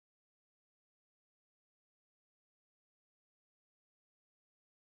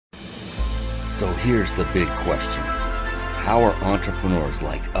So here's the big question. How are entrepreneurs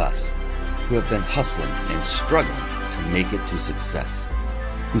like us, who have been hustling and struggling to make it to success,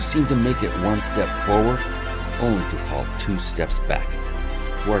 who seem to make it one step forward only to fall two steps back,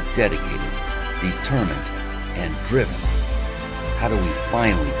 who are dedicated, determined, and driven? How do we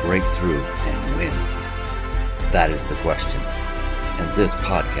finally break through and win? That is the question, and this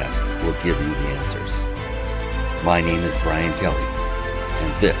podcast will give you the answers. My name is Brian Kelly,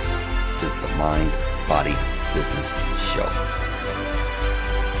 and this is the Mind, Body, Business Show.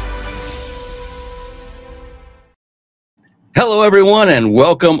 Hello, everyone, and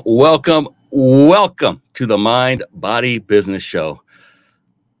welcome to the Mind, Body, Business Show.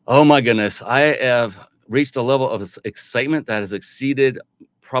 Oh my goodness, I have reached a level of excitement that has exceeded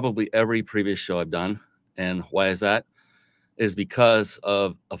probably every previous show I've done. And why is that? It is because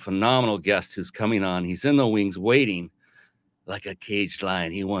of a phenomenal guest who's coming on. He's in the wings waiting like a caged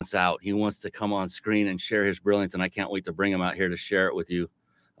lion. He wants out. He wants to come on screen and share his brilliance, and I can't wait to bring him out here to share it with you.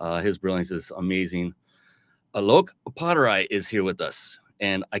 His brilliance is amazing. Alok Appadurai is here with us,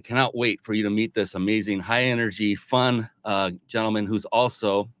 and I cannot wait for you to meet this amazing, high-energy, fun gentleman who's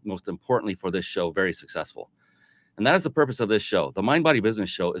also, most importantly for this show, very successful. And that is the purpose of this show. The Mind, Body,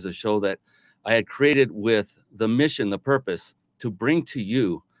 Business Show is a show that I had created with the mission, the purpose, to bring to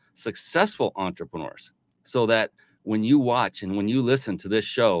you successful entrepreneurs so that when you watch and when you listen to this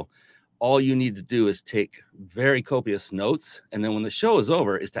show, all you need to do is take very copious notes. And then when the show is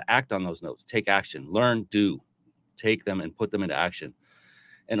over, is to act on those notes, take action, learn, do, take them and put them into action,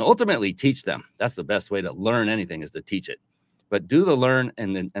 and ultimately teach them. That's the best way to learn anything, is to teach it. But do the learn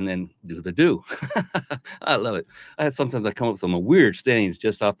and then do the do. I love it. Sometimes I come up with some weird sayings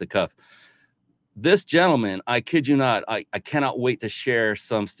just off the cuff. This gentleman, I kid you not, I cannot wait to share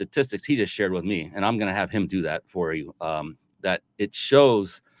some statistics he just shared with me, and I'm going to have him do that for you. That it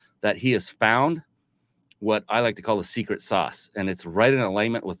shows that he has found what I like to call the secret sauce, and it's right in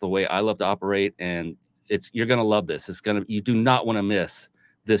alignment with the way I love to operate. And you're going to love this. You do not want to miss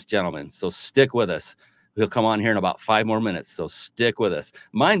this gentleman. So stick with us. He'll come on here in about 5 more minutes. So stick with us.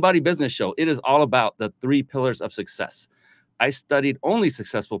 Mind, Body, Business Show. It is all about the 3 pillars of success. I studied only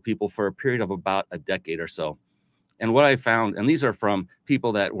successful people for a period of about a decade or so. And what I found, and these are from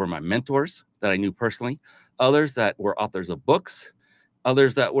people that were my mentors that I knew personally, others that were authors of books,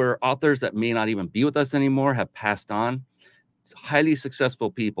 others that were authors that may not even be with us anymore, have passed on. Highly successful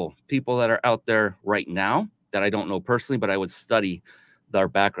people that are out there right now that I don't know personally, but I would study their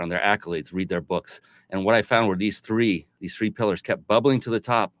background, their accolades, read their books. And what I found were these three pillars kept bubbling to the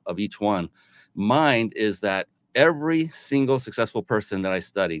top of each one. Mind is that every single successful person that I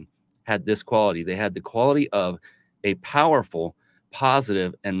studied had this quality. They had the quality of a powerful,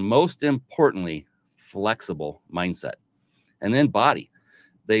 positive, and most importantly, flexible mindset. And then body.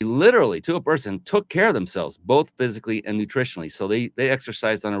 They literally, to a person, took care of themselves, both physically and nutritionally. So they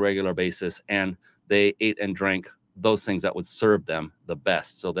exercised on a regular basis, and they ate and drank those things that would serve them the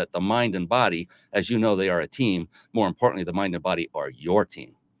best, so that the mind and body, as you know, they are a team. More importantly, the mind and body are your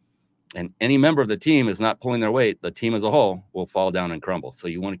team. And any member of the team is not pulling their weight, the team as a whole will fall down and crumble. So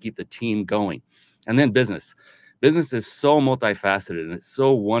you want to keep the team going. And then business. Business is so multifaceted, and it's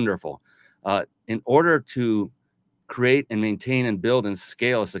so wonderful. In order to create and maintain and build and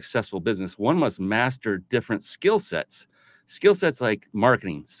scale a successful business, one must master different skill sets. Skill sets like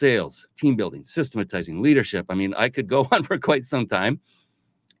marketing, sales, team building, systematizing, leadership. I mean, I could go on for quite some time.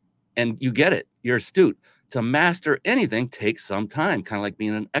 And you get it. You're astute. To master anything takes some time, kind of like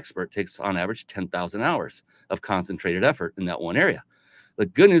being an expert takes on average 10,000 hours of concentrated effort in that one area. The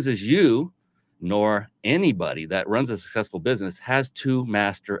good news is you, nor anybody that runs a successful business, has to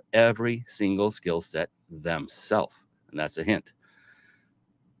master every single skill set themselves. And that's a hint.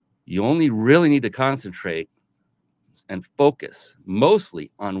 You only really need to concentrate and focus mostly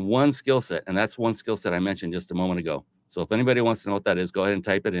on one skill set. And that's one skill set I mentioned just a moment ago. So if anybody wants to know what that is, go ahead and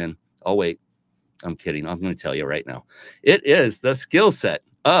type it in. I'll wait. I'm kidding. I'm going to tell you right now. It is the skill set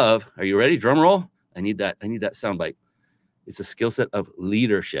of, are you ready? Drum roll. I need that soundbite. It's a skill set of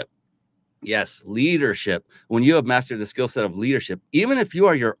leadership. Yes, leadership. When you have mastered the skill set of leadership, even if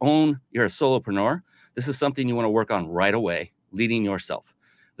you're a solopreneur, this is something you want to work on right away, leading yourself.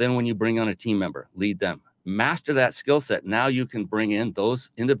 Then when you bring on a team member, lead them. Master that skill set. Now you can bring in those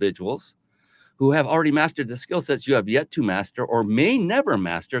individuals who have already mastered the skill sets you have yet to master or may never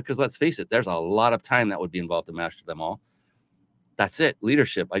master, because let's face it, there's a lot of time that would be involved to master them all. That's it.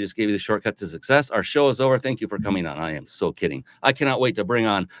 Leadership. I just gave you the shortcut to success. Our show is over. Thank you for coming on. I am so kidding. I cannot wait to bring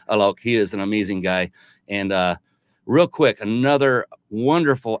on Alok. He is an amazing guy. And real quick, another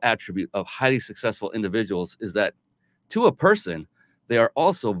wonderful attribute of highly successful individuals is that to a person, they are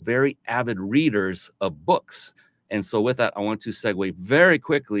also very avid readers of books. And so with that, I want to segue very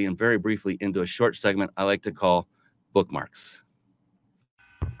quickly and very briefly into a short segment I like to call Bookmarks.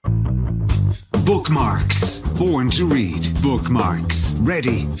 Bookmarks. Born to read. Bookmarks.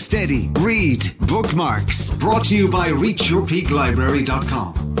 Ready, steady, read. Bookmarks. Brought to you by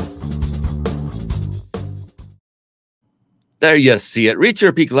reachyourpeaklibrary.com. There you see it,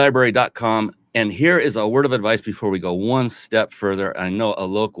 reachyourpeaklibrary.com. And here is a word of advice before we go one step further. I know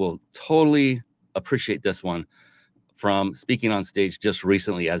Alok will totally appreciate this one from speaking on stage just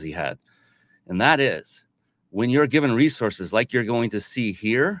recently as he had. And that is, when you're given resources like you're going to see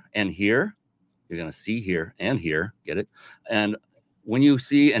here and here, you're going to see here and here, get it? And when you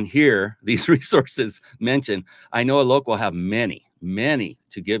see and hear these resources mentioned, I know Alok will have many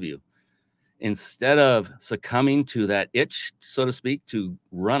to give you. Instead of succumbing to that itch, so to speak, to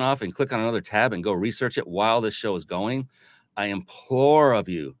run off and click on another tab and go research it while this show is going, I implore of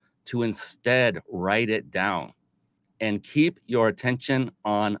you to instead write it down and keep your attention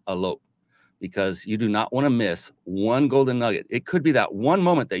on Alok, because you do not want to miss one golden nugget. It could be that one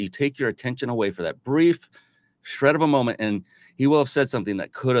moment that you take your attention away for that brief shred of a moment, and he will have said something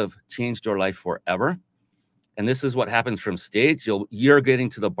that could have changed your life forever. And this is what happens from stage. You're getting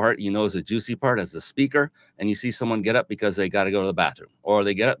to the part you know is the juicy part as the speaker, and you see someone get up because they got to go to the bathroom, or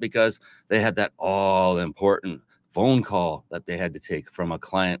they get up because they had that all-important phone call that they had to take from a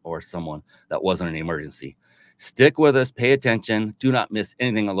client or someone that wasn't an emergency. Stick with us, pay attention, do not miss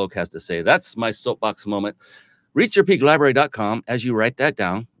anything Alok has to say. That's my soapbox moment. Reachyourpeaklibrary.com, as you write that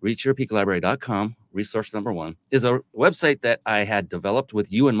down, reachyourpeaklibrary.com, resource number 1, is a website that I had developed with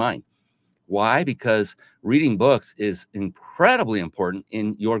you in mind. Why? Because reading books is incredibly important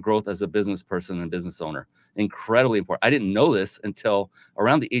in your growth as a business person and business owner. Incredibly important. I didn't know this until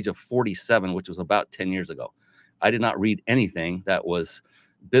around the age of 47, which was about 10 years ago. I did not read anything that was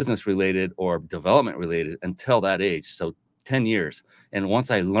business related or development related until that age. So 10 years. And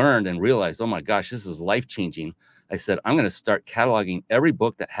once I learned and realized, oh my gosh, this is life changing, I said, I'm going to start cataloging every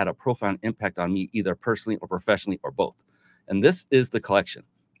book that had a profound impact on me, either personally or professionally or both. And this is the collection.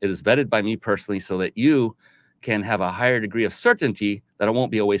 It is vetted by me personally so that you can have a higher degree of certainty that it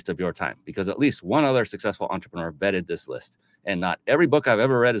won't be a waste of your time, because at least one other successful entrepreneur vetted this list. And not every book I've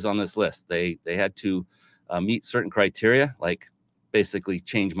ever read is on this list. They had to meet certain criteria, like basically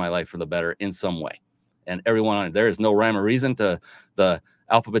change my life for the better in some way. And everyone on it, there is no rhyme or reason to the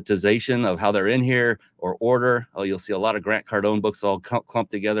alphabetization of how they're in here or order. Oh, you'll see a lot of Grant Cardone books all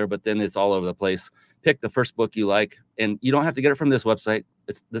clumped together, but then it's all over the place. Pick the first book you like, and you don't have to get it from this website.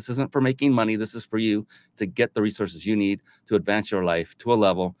 This isn't for making money. This is for you to get the resources you need to advance your life to a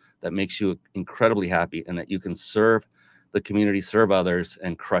level that makes you incredibly happy, and that you can serve the community, serve others,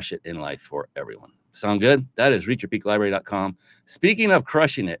 and crush it in life for everyone. Sound good? That is reachyourpeaklibrary.com. Speaking of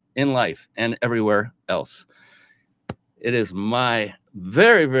crushing it in life and everywhere else, it is my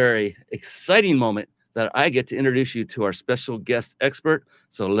very, very exciting moment that I get to introduce you to our special guest expert.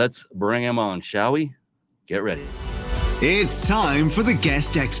 So let's bring him on, shall we? Get ready. It's time for the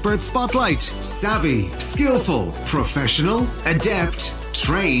Guest Expert Spotlight. Savvy, skillful, professional, adept,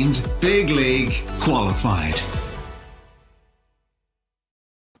 trained, big league, qualified.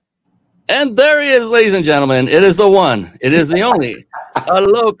 And there he is, ladies and gentlemen. It is the one. It is the only.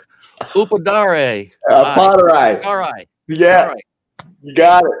 Alok Appadurai. Appadurai. Yeah, Appadurai. you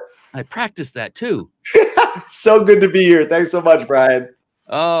got it. I practiced that too. So good to be here. Thanks so much, Brian.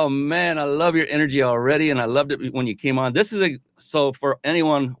 Oh man, I love your energy already, and I loved it when you came on. So for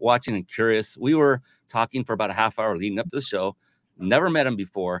anyone watching and curious, we were talking for about a half hour leading up to the show. Never met him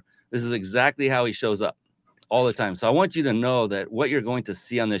before. This is exactly how he shows up all the time. So I want you to know that what you're going to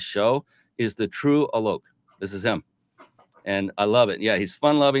see on this show is the true Alok. This is him, and I love it. Yeah, he's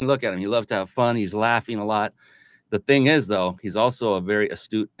fun-loving. Look at him. He loves to have fun. He's laughing a lot. The thing is, though, he's also a very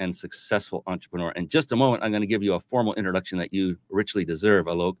astute and successful entrepreneur. In just a moment, I'm going to give you a formal introduction that you richly deserve,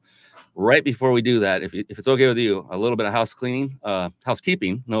 Alok. Right before we do that, if it's okay with you, a little bit of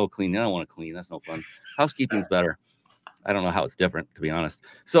housekeeping. No cleaning. I don't want to clean. That's no fun. Housekeeping's better. I don't know how it's different, to be honest.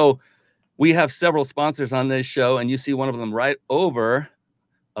 So we have several sponsors on this show, and you see one of them right over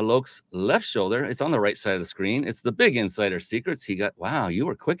Alok's left shoulder. It's on the right side of the screen. It's the Big Insider Secrets. Wow, you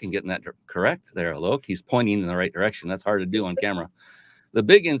were quick in getting that correct there, Alok. He's pointing in the right direction. That's hard to do on camera. The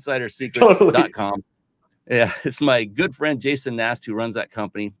BigInsiderSecrets.com. Yeah, it's my good friend Jason Nast who runs that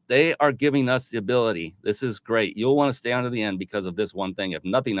company. They are giving us the ability. This is great. You'll want to stay on to the end because of this one thing, if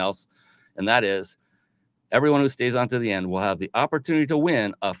nothing else, and that is everyone who stays on to the end will have the opportunity to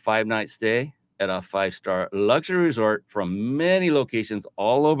win a 5-night stay at a 5-star luxury resort from many locations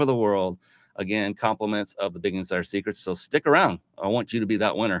all over the world. Again, compliments of the Big Insider Secrets. So stick around. I want you to be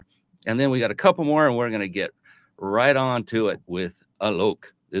that winner. And then we got a couple more, and we're going to get right on to it with Alok.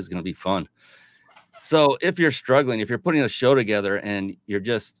 This is going to be fun. So if you're struggling, if you're putting a show together and you're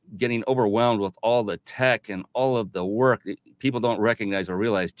just getting overwhelmed with all the tech and all of the work, people don't recognize or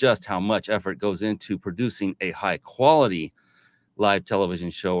realize just how much effort goes into producing a high quality live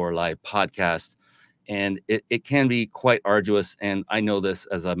television show or live podcast. And it can be quite arduous. And I know this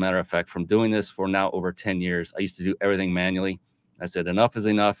as a matter of fact from doing this for now over 10 years. I used to do everything manually. I said enough is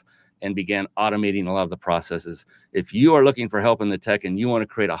enough and began automating a lot of the processes. If you are looking for help in the tech and you want to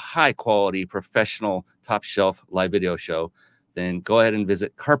create a high quality, professional, top shelf live video show, then go ahead and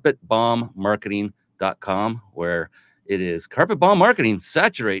visit carpetbombmarketing.com, where it is Carpet Bomb Marketing.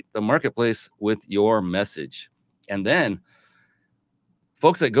 Saturate the marketplace with your message. And then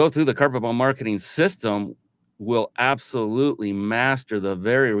folks that go through the Carpet Bomb Marketing system will absolutely master the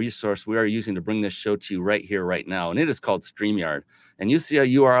very resource we are using to bring this show to you right here, right now. And it is called StreamYard. And you see a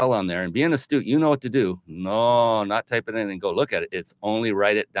URL on there, and being astute, you know what to do. No, not type it in and go look at it. It's only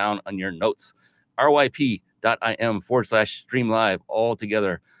write it down on your notes. ryp.im/streamlive all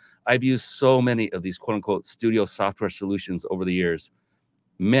together. I've used so many of these quote unquote studio software solutions over the years,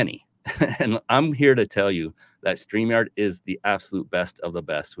 many. And I'm here to tell you that StreamYard is the absolute best of the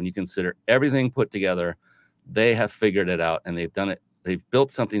best. When you consider everything put together, they have figured it out, and they've done it. They've built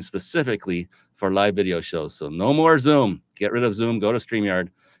something specifically for live video shows. So no more Zoom. Get rid of Zoom. Go to StreamYard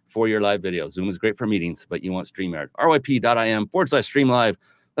for your live video. Zoom is great for meetings, but you want StreamYard. ryp.im/streamlive.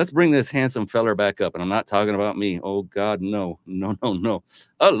 Let's bring this handsome feller back up. And I'm not talking about me. Oh, God, no.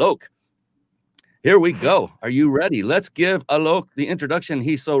 Alok. Here we go. Are you ready? Let's give Alok the introduction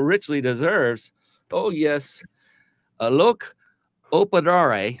he so richly deserves. Oh, yes. Alok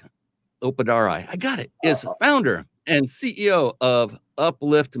Appadurai, I got it, is founder and CEO of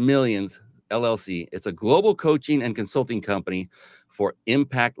Uplift Millions, LLC. It's a global coaching and consulting company for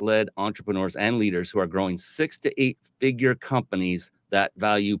impact-led entrepreneurs and leaders who are growing 6 to 8 figure companies that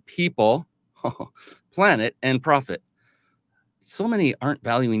value people, planet, and profit. So many aren't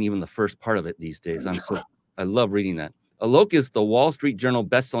valuing even the first part of it these days. I love reading that. Alok is the Wall Street Journal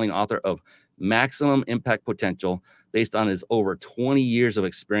bestselling author of Maximum Impact Potential, based on his over 20 years of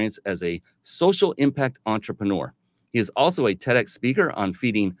experience as a social impact entrepreneur. He is also a TEDx speaker on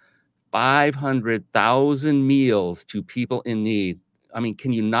feeding 500,000 meals to people in need. I mean,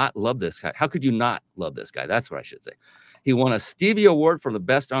 can you not love this guy? How could you not love this guy? That's what I should say. He won a Stevie Award for the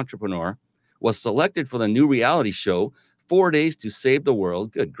best entrepreneur, was selected for the new reality show 4 Days to Save the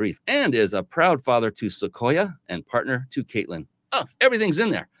World, good grief, and is a proud father to Sequoia and partner to Caitlin. Oh, everything's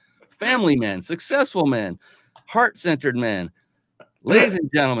in there. Family man, successful man, heart-centered man. Ladies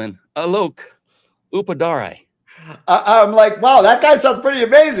and gentlemen, Alok Appadurai. I'm like, wow, that guy sounds pretty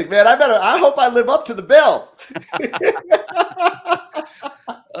amazing, man. I hope I live up to the bill.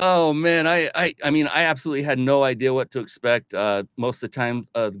 Oh man, I mean, I absolutely had no idea what to expect. Most of the time,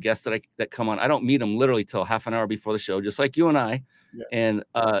 the guests that come on, I don't meet them literally till half an hour before the show, just like you and I. Yeah. And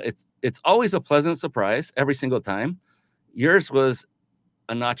it's always a pleasant surprise every single time. Yours was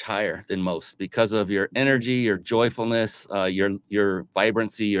a notch higher than most because of your energy, your joyfulness, your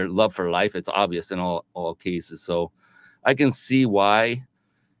vibrancy, your love for life. It's obvious in all cases. So I can see why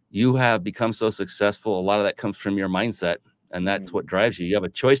you have become so successful. A lot of that comes from your mindset, and that's what drives you. You have a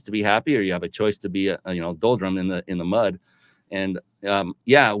choice to be happy, or you have a choice to be a doldrum in the mud. And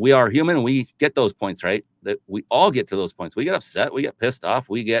yeah, we are human, and we get those points, right? That we all get to those points. We get upset, we get pissed off,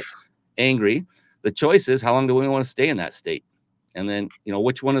 we get angry. The choice is, how long do we want to stay in that state? And then,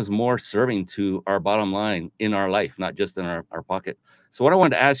 which one is more serving to our bottom line in our life, not just in our pocket. So what I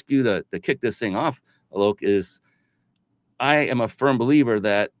wanted to ask you to kick this thing off, Alok, is I am a firm believer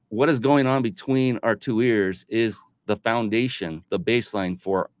that what is going on between our two ears is the foundation, the baseline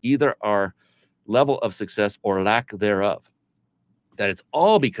for either our level of success or lack thereof. That it's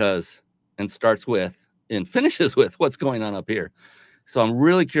all because, and starts with and finishes with, what's going on up here. So I'm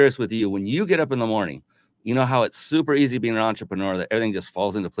really curious with you, when you get up in the morning, you know how it's super easy being an entrepreneur, that everything just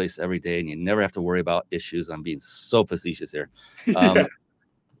falls into place every day and you never have to worry about issues. I'm being so facetious here.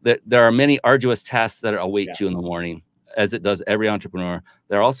 There are many arduous tasks that await you in the morning, as it does every entrepreneur.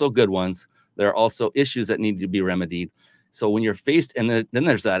 There are also good ones. There are also issues that need to be remedied. So when you're faced, and then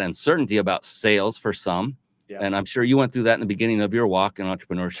there's that uncertainty about sales for some. Yeah. And I'm sure you went through that in the beginning of your walk in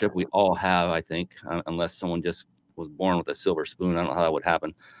entrepreneurship. We all have, I think, unless someone just was born with a silver spoon. I don't know how that would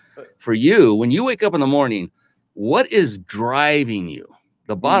happen. For you, when you wake up in the morning, what is driving you?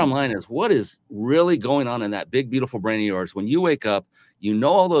 The bottom line is, what is really going on in that big, beautiful brain of yours? When you wake up, you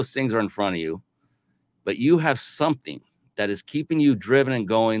know all those things are in front of you, but you have something that is keeping you driven and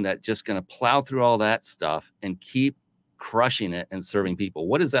going, that just going to plow through all that stuff and keep crushing it and serving people?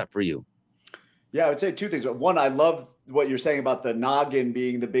 What is that for you? Yeah, I would say two things. One, I love what you're saying about the noggin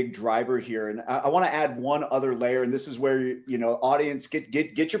being the big driver here, and I want to add one other layer. And this is where audience,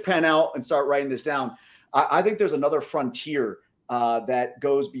 get your pen out and start writing this down. I think there's another frontier that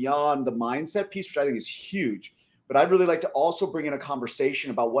goes beyond the mindset piece, which I think is huge. But I'd really like to also bring in a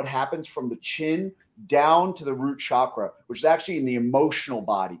conversation about what happens from the chin down to the root chakra, which is actually in the emotional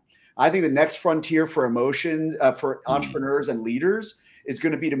body. I think the next frontier for emotions, for entrepreneurs and leaders, is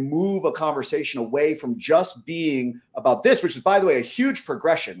going to be to move a conversation away from just being about this, which is, by the way, a huge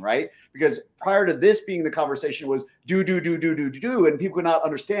progression, right? Because prior to this being the conversation was do, and people could not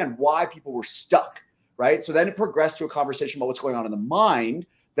understand why people were stuck, right? So then it progressed to a conversation about what's going on in the mind.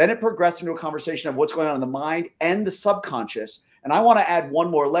 Then it progressed into a conversation of what's going on in the mind and the subconscious. And I want to add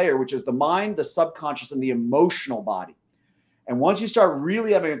one more layer, which is the mind, the subconscious, and the emotional body. And once you start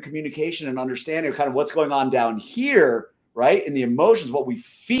really having a communication and understanding of kind of what's going on down here, right, in the emotions, what we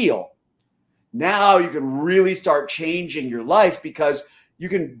feel, now you can really start changing your life, because you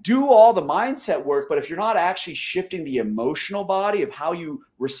can do all the mindset work, but if you're not actually shifting the emotional body of how you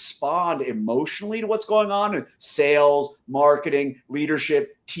respond emotionally to what's going on in sales, marketing,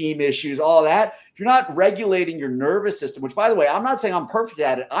 leadership, team issues, all that, if you're not regulating your nervous system, which, by the way, I'm not saying I'm perfect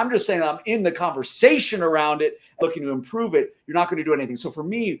at it. I'm just saying I'm in the conversation around it, looking to improve it. You're not going to do anything. So for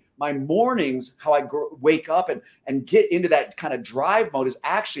me, my mornings, how I wake up and get into that kind of drive mode is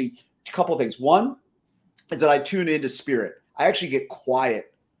actually a couple of things. One is that I tune into spirit. I actually get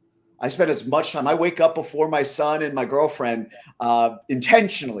quiet. I spend as much time. I wake up before my son and my girlfriend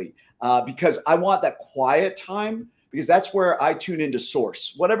intentionally because I want that quiet time, because that's where I tune into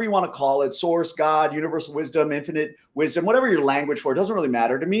source, whatever you want to call it, source, God, universal wisdom, infinite wisdom, whatever your language for. It doesn't really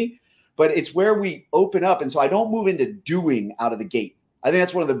matter to me, but it's where we open up. And so I don't move into doing out of the gate. I think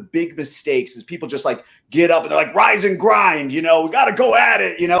that's one of the big mistakes is people just like get up and they're like, rise and grind, we got to go at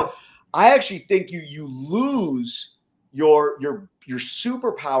it. I actually think you lose your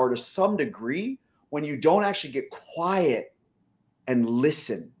superpower to some degree when you don't actually get quiet and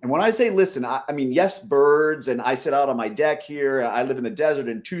listen. And when I say listen, I mean, yes, birds, and I sit out on my deck here. I live in the desert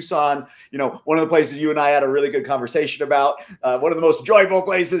in Tucson, one of the places you and I had a really good conversation about, one of the most joyful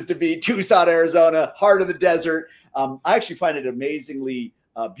places to be, Tucson, Arizona, heart of the desert. I actually find it amazingly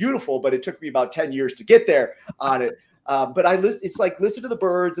beautiful, but it took me about 10 years to get there on it. But it's like listen to the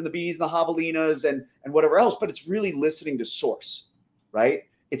birds and the bees and the javelinas and whatever else, but it's really listening to source, right?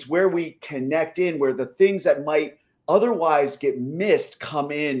 It's where we connect in, where the things that might otherwise get missed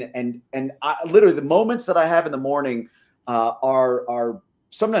come in. And literally the moments that I have in the morning are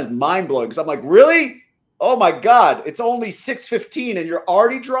sometimes mind blowing, because I'm like, really? Oh my God, it's only 6:15 and you're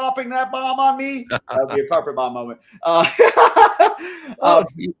already dropping that bomb on me? That would be a carpet bomb moment.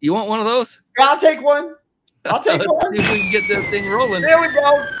 You want one of those? Yeah, I'll take one. I'll take one. See if we can get that thing rolling. There we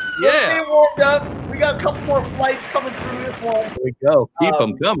go. Yeah. Get warmed up. We got a couple more flights coming through this one. There we go. Keep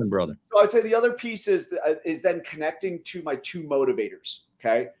them coming, brother. So I'd say the other piece is then connecting to my two motivators.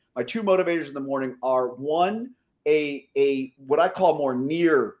 Okay. My two motivators in the morning are one, a what I call more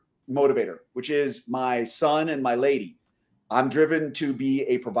near motivator, which is my son and my lady. I'm driven to be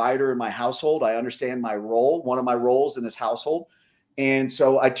a provider in my household. I understand my role, one of my roles in this household. And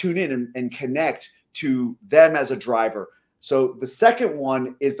so I tune in and connect to them as a driver. So the second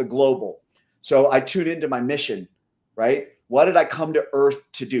one is the global. So I tune into my mission, right? What did I come to Earth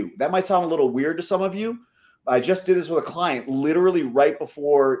to do? That might sound a little weird to some of you. I just did this with a client literally right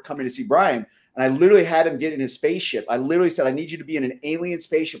before coming to see Brian. And I literally had him get in his spaceship. I literally said, I need you to be in an alien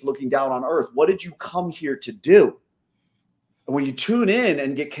spaceship looking down on Earth. What did you come here to do? And when you tune in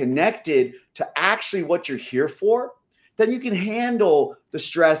and get connected to actually what you're here for, then you can handle the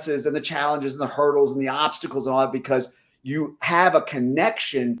stresses and the challenges and the hurdles and the obstacles and all that, because you have a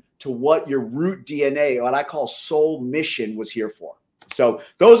connection to what your root DNA, what I call soul mission, was here for. So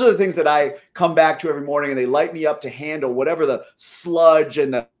those are the things that I come back to every morning, and they light me up to handle whatever the sludge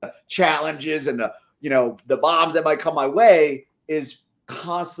and the challenges and the bombs that might come my way, is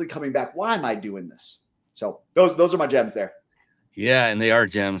constantly coming back. Why am I doing this? So those are my gems there. Yeah, and they are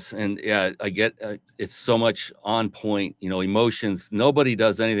gems. And yeah, I get it's so much on point. Emotions. Nobody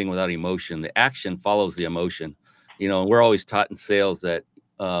does anything without emotion. The action follows the emotion. We're always taught in sales that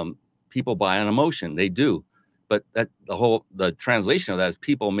people buy on emotion. They do. But the translation of that is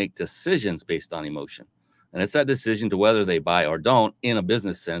people make decisions based on emotion. And it's that decision to whether they buy or don't in a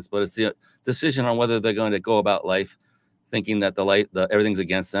business sense, but it's the decision on whether they're going to go about life thinking that everything's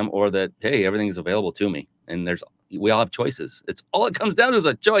against them, or that, hey, everything's available to me. And there's, we all have choices. It's all it comes down to is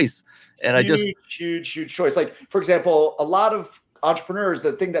a choice. And huge choice. Like, for example, a lot of entrepreneurs,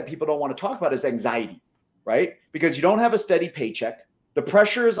 the thing that people don't want to talk about is anxiety, right? Because you don't have a steady paycheck. The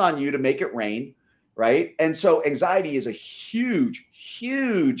pressure is on you to make it rain, right? And so anxiety is a huge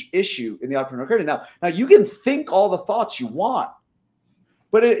issue in the entrepreneur community. Now you can think all the thoughts you want,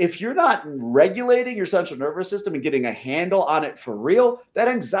 but if you're not regulating your central nervous system and getting a handle on it for real, that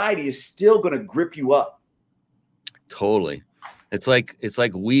anxiety is still going to grip you up. Totally. It's like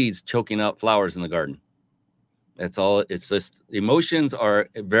weeds choking out flowers in the garden. That's all. It's just emotions are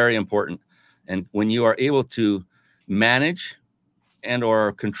very important. And when you are able to manage and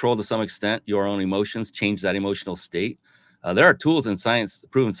or control to some extent your own emotions, change that emotional state. There are tools in science,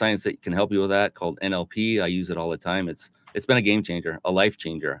 proven science, that can help you with that, called NLP. I use it all the time. It's been a game changer, a life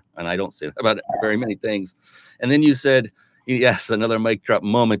changer. And I don't say that about very many things. And then you said, yes, another mic drop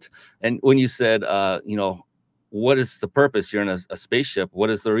moment. And when you said, what is the purpose? You're in a spaceship. What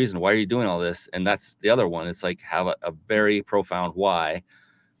is the reason? Why are you doing all this? And that's the other one. It's like have a very profound why.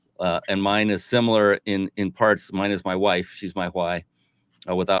 And mine is similar in parts. Mine is my wife. She's my why.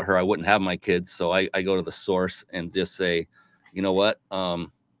 Without her, I wouldn't have my kids. So I go to the source and just say, you know what?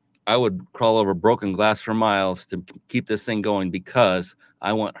 I would crawl over broken glass for miles to keep this thing going, because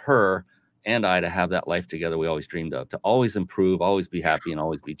I want her and I to have that life together we always dreamed of, to always improve, always be happy, and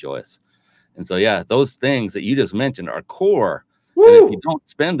always be joyous. And so, yeah, those things that you just mentioned are core. Woo! And if you don't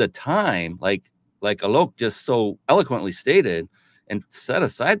spend the time, like Alok just so eloquently stated, and set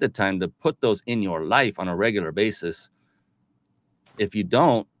aside the time to put those in your life on a regular basis, if you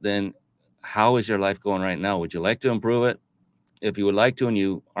don't, then how is your life going right now? Would you like to improve it? If you would like to and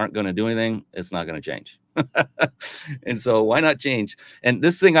you aren't going to do anything, it's not going to change. And so why not change? And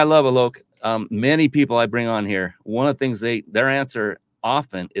this thing I love, Alok, many people I bring on here, one of the things their answer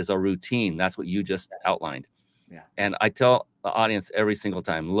often is a routine. That's what you just outlined. Yeah. And I tell the audience every single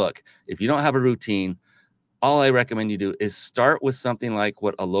time, look, if you don't have a routine, all I recommend you do is start with something like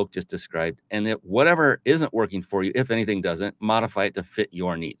what Alok just described. And if whatever isn't working for you, if anything doesn't, modify it to fit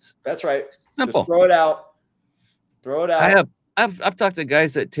your needs. That's right. Simple. Just throw it out. I've talked to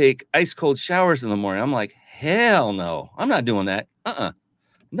guys that take ice cold showers in the morning. I'm like, hell no, I'm not doing that.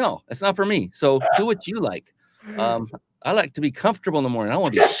 No, it's not for me. So do what you like. I like to be comfortable in the morning. I don't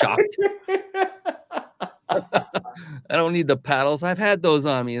want to be shocked. I don't need the paddles. I've had those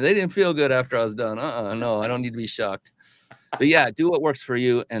on me. They didn't feel good after I was done. No, I don't need to be shocked. But yeah, do what works for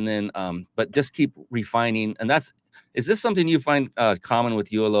you. And then, but just keep refining. And is this something you find common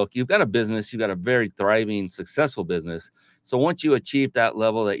with you, Alok? You've got a business, you've got a very thriving, successful business. So once you achieved that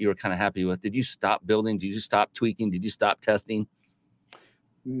level that you were kind of happy with, did you stop building? Did you stop tweaking? Did you stop testing?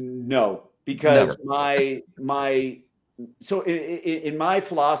 No, because so in my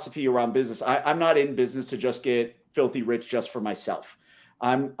philosophy around business, I'm not in business to just get filthy rich just for myself.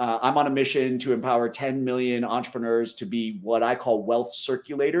 I'm on a mission to empower 10 million entrepreneurs to be what I call wealth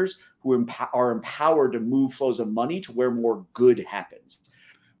circulators, who are empowered to move flows of money to where more good happens,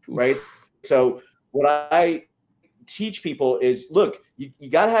 right? So what I teach people is, look, you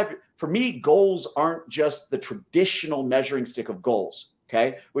got to have, for me, goals aren't just the traditional measuring stick of goals.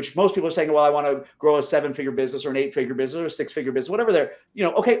 Okay. Which most people are saying, well, I want to grow a 7-figure business or an 8-figure business or a 6-figure business, whatever they're,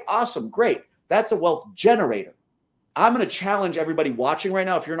 okay, awesome. Great. That's a wealth generator. I'm going to challenge everybody watching right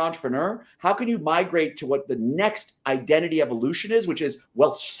now. If you're an entrepreneur, how can you migrate to what the next identity evolution is, which is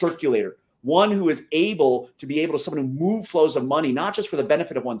wealth circulator? One who is able to someone who move flows of money, not just for the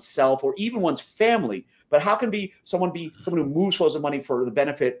benefit of oneself or even one's family, but how can someone who moves flows of money for the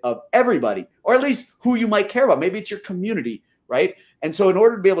benefit of everybody, or at least who you might care about. Maybe it's your community, right? And so in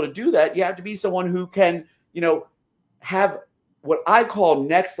order to be able to do that, you have to be someone who can, have what I call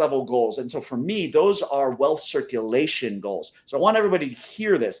next level goals. And so for me, those are wealth circulation goals. So I want everybody to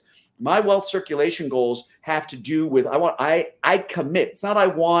hear this. My wealth circulation goals have to do with, I commit. It's not I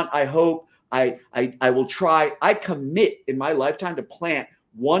want, I hope, I will try. I commit in my lifetime to plant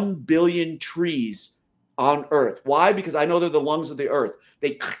 1 billion trees on earth. Why? Because I know they're the lungs of the earth.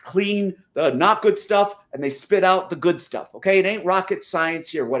 They clean the not good stuff and they spit out the good stuff. Okay. It ain't rocket science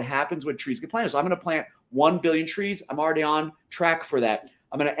here. What happens when trees get planted? So I'm going to plant 1 billion trees. I'm already on track for that.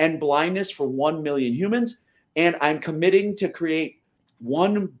 I'm going to end blindness for 1 million humans. And I'm committing to create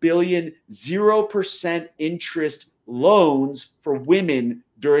 1 billion 0% interest loans for women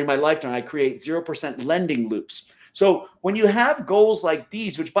during my lifetime. I create 0% lending loops. So when you have goals like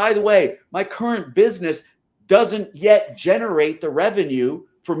these, which by the way, my current business doesn't yet generate the revenue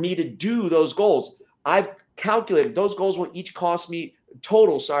for me to do those goals. I've calculated those goals will each cost me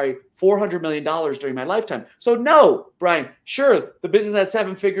 $400 million during my lifetime. So no, Brian, sure, the business had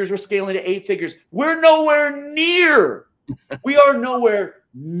 7 figures. We're scaling to 8 figures. We're nowhere near. We are nowhere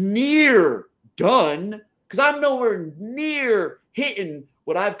near done because I'm nowhere near hitting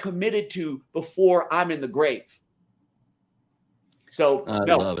what I've committed to before I'm in the grave. So I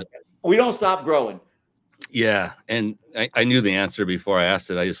no, love it. We don't stop growing. Yeah, and I knew the answer before I asked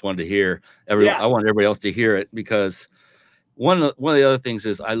it. I just wanted to hear I want everybody else to hear it, because one of the other things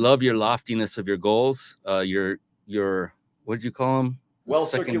is I love your loftiness of your goals. Your what did you call them? Well,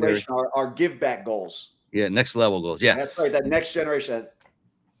 circulation, our give back goals. Yeah, next level goals. Yeah, that's right. That next generation.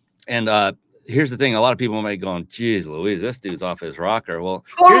 And here's the thing: a lot of people might be going, "Geez, Louise, this dude's off his rocker." Well,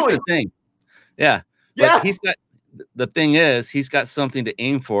 totally. Here's the thing. Yeah. But the thing is, he's got something to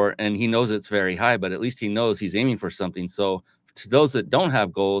aim for, and he knows it's very high, but at least he knows he's aiming for something. So to those that don't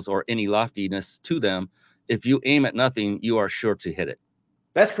have goals or any loftiness to them, if you aim at nothing, you are sure to hit it.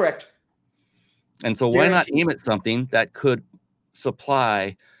 That's correct. And so why not aim at something that could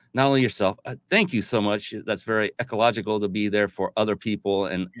supply not only yourself, thank you so much. That's very ecological to be there for other people.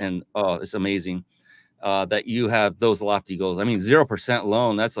 And oh, it's amazing that you have those lofty goals. I mean, 0%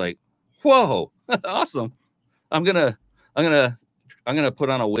 loan, that's like, whoa, awesome. I'm gonna put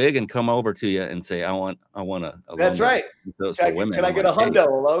on a wig and come over to you and say, I want a that's right. Can I get a hundo,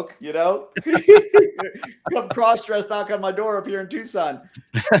 Alok? You know, come cross dress, knock on my door up here in Tucson.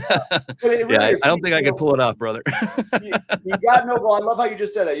 Really I don't think I can pull it off, brother. you got no goal. I love how you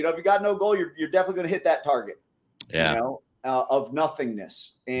just said that. You know, if you got no goal, you're definitely going to hit that target. Yeah. You know, of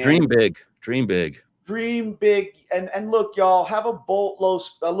nothingness. And dream big. Dream big. And look, y'all, have a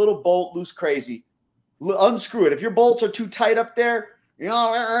little bolt loose crazy. Unscrew it. If your bolts are too tight up there, you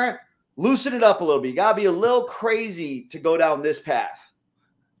know, loosen it up a little bit. You got to be a little crazy to go down this path.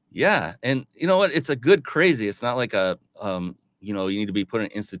 Yeah. And you know what? It's a good crazy. It's not like a, you need to be put in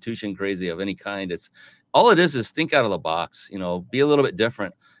an institution crazy of any kind. It's all it is think out of the box, be a little bit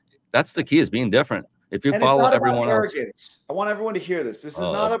different. That's the key, is being different. If you follow everyone else. I want everyone to hear this. This is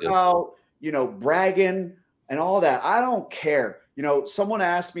not about, bragging and all that. I don't care. Someone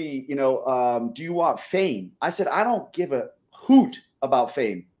asked me, do you want fame? I said, I don't give a hoot about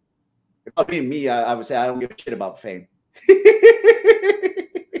fame. If I mean me, I would say I don't give a shit about fame.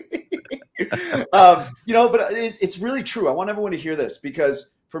 But it's really true. I want everyone to hear this,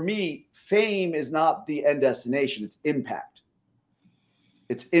 because for me, fame is not the end destination. It's impact.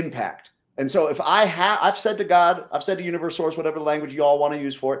 And so if I've said to God, I've said to universe, source, whatever language you all want to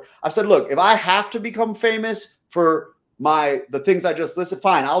use for it, I've said, look, if I have to become famous for the things I just listed,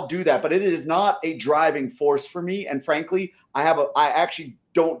 fine, I'll do that. But it is not a driving force for me. And frankly, I actually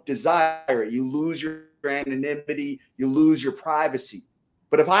don't desire it. You lose your anonymity, you lose your privacy.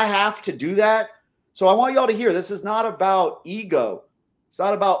 But if I have to do that, so I want y'all to hear, this is not about ego. It's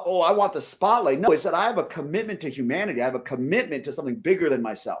not about, I want the spotlight. No, it's that I have a commitment to humanity. I have a commitment to something bigger than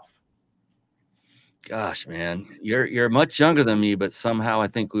myself. Gosh, man, you're much younger than me, but somehow I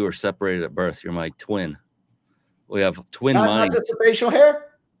think we were separated at birth. You're my twin. We have twin minds. Not just the facial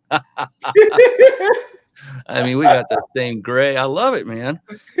hair. I mean, we got the same gray. I love it, man.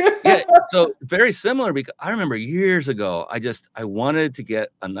 Yeah, so very similar, because I remember years ago, I wanted to get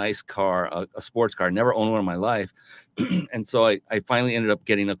a nice car, a sports car. I never owned one in my life. And so I finally ended up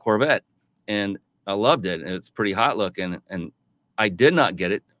getting a Corvette, and I loved it. And it's pretty hot looking, and I did not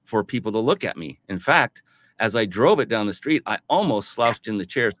get it for people to look at me. In fact, as I drove it down the street, I almost slouched in the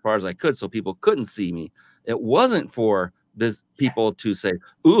chair as far as I could so people couldn't see me. It wasn't for people to say,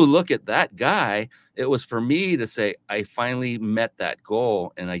 ooh, look at that guy. It was for me to say, I finally met that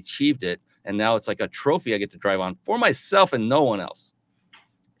goal and I achieved it. And now it's like a trophy I get to drive on for myself and no one else.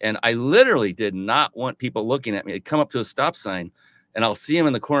 And I literally did not want people looking at me. I'd come up to a stop sign and I'll see them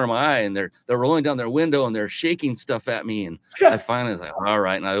in the corner of my eye, and they're rolling down their window and they're shaking stuff at me. And I finally was like, all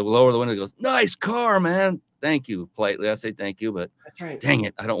right. And I lower the window and goes, nice car, man. Thank you. Politely, I say thank you, but dang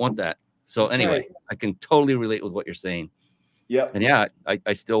it, I don't want that. So anyway, I can totally relate with what you're saying. Yeah. And yeah,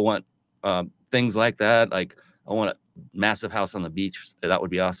 I still want things like that. Like I want a massive house on the beach. That would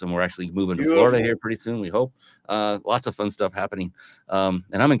be awesome. We're actually moving to Florida here pretty soon, we hope. Lots of fun stuff happening. And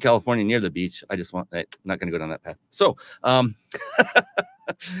I'm in California near the beach. I'm not going to go down that path. So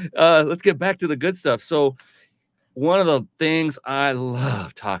let's get back to the good stuff. So one of the things I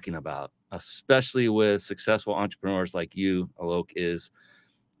love talking about, especially with successful entrepreneurs like you, Alok, is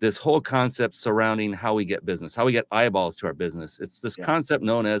this whole concept surrounding how we get business, how we get eyeballs to our business. It's this concept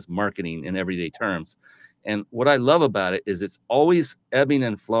known as marketing in everyday terms. And what I love about it is it's always ebbing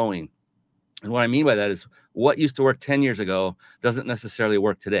and flowing. And what I mean by that is what used to work 10 years ago doesn't necessarily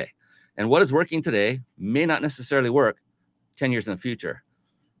work today. And what is working today may not necessarily work 10 years in the future.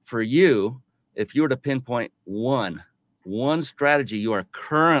 For you, if you were to pinpoint one strategy you are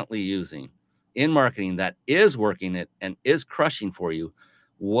currently using in marketing that is working it and is crushing for you,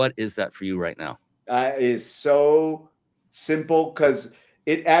 what is that for you right now? Is so simple because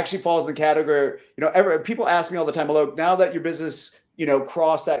it actually falls in the category, people ask me all the time, Alok, now that your business,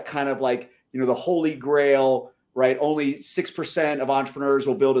 crossed that kind of like, the holy grail, right? Only 6% of entrepreneurs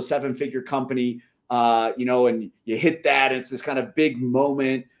will build a 7-figure company, and you hit that. It's this kind of big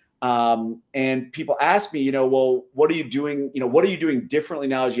moment. And people ask me, well, what are you doing? What are you doing differently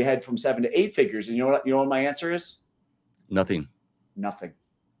now as you head from 7 to 8 figures? And you know what my answer is? Nothing.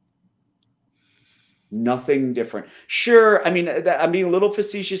 Nothing different. Sure. I mean, I'm being a little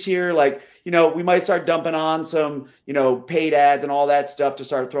facetious here. Like, we might start dumping on some, paid ads and all that stuff to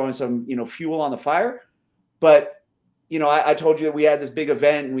start throwing some, fuel on the fire. But, I told you that we had this big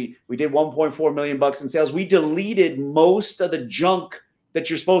event and we did 1.4 million bucks in sales. We deleted most of the junk that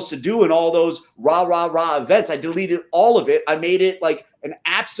you're supposed to do in all those rah events. I deleted all of it. I made it like an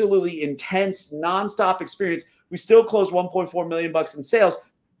absolutely intense, nonstop experience. We still closed 1.4 million bucks in sales.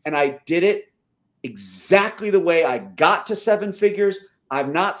 And I did it exactly the way I got to 7 figures.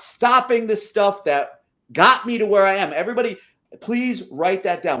 I'm not stopping the stuff that got me to where I am. Everybody, please write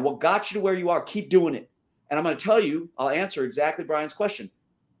that down. What got you to where you are? Keep doing it. And I'm going to tell you, I'll answer exactly Brian's question.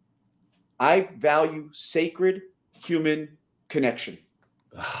 I value sacred human connection.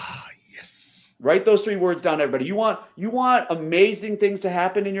 Yes. Write those 3 words down, everybody. You want amazing things to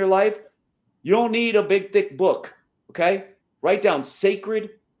happen in your life? You don't need a big, thick book, okay? Write down sacred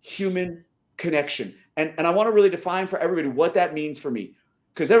human connection. And I want to really define for everybody what that means for me.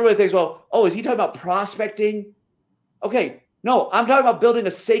 Because everybody thinks, well, is he talking about prospecting? Okay, no, I'm talking about building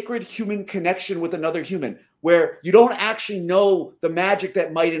a sacred human connection with another human where you don't actually know the magic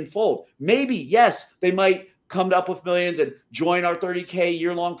that might unfold. Maybe, yes, they might come up with millions and join our 30K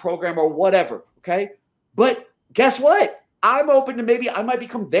year-long program or whatever, okay? But guess what? I'm open to maybe I might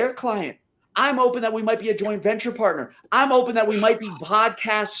become their client. I'm open that we might be a joint venture partner. I'm open that we might be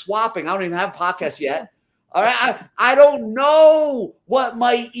podcast swapping. I don't even have podcasts yet. All right. I don't know what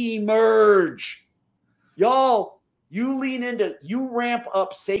might emerge. Y'all, you ramp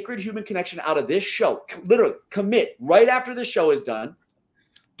up sacred human connection out of this show. Literally commit right after the show is done.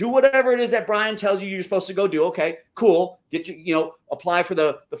 Do whatever it is that Brian tells you you're supposed to go do. Okay, cool. Get you, apply for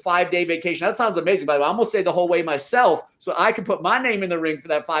the 5-day vacation. That sounds amazing, by the way. I'm going to say the whole way myself so I can put my name in the ring for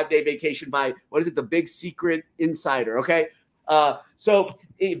that 5-day vacation by, the Big Secret Insider, okay? So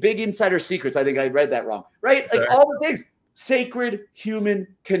Big Insider Secrets, I think I read that wrong, right? Like all the things. Sacred human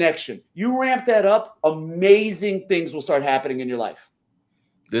connection. You ramp that up, amazing things will start happening in your life.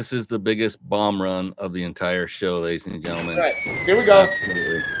 This is the biggest bomb run of the entire show, ladies and gentlemen. All right, here we go.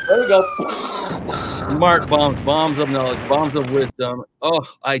 Absolutely. There we go. Smart bombs of knowledge, bombs of wisdom. Oh,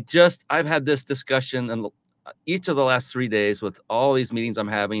 I've had this discussion in each of the last 3 days with all these meetings I'm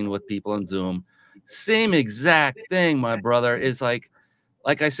having with people on Zoom. Same exact thing, my brother. Is like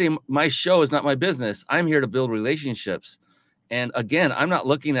I say, my show is not my business. I'm here to build relationships. And again, I'm not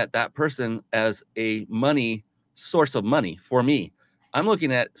looking at that person as a source of money for me. I'm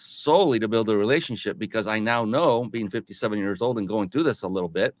looking at solely to build a relationship because I now know, being 57 years old and going through this a little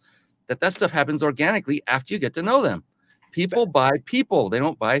bit, that stuff happens organically after you get to know them. People buy people. They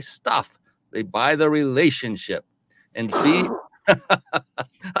don't buy stuff. They buy the relationship. And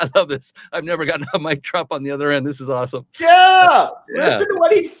I love this. I've never gotten a mic drop on the other end. This is awesome. Yeah. Listen to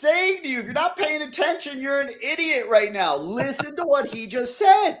what he's saying to you. If you're not paying attention, you're an idiot right now. Listen to what he just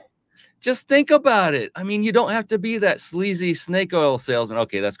said. Just think about it. I mean, you don't have to be that sleazy snake oil salesman.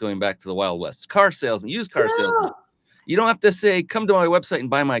 Okay, that's going back to the Wild West. Car salesman, used car salesman. You don't have to say, come to my website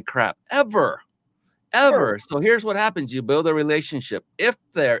and buy my crap. Ever. So here's what happens. You build a relationship. If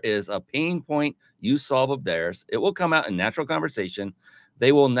there is a pain point you solve of theirs, it will come out in natural conversation.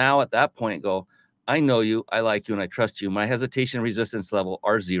 They will now at that point go, I know you, I like you, and I trust you. My hesitation and resistance level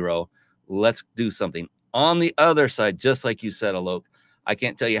are 0. Let's do something. On the other side, just like you said, Alok, I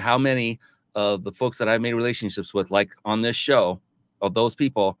can't tell you how many of the folks that I've made relationships with, like on this show, of those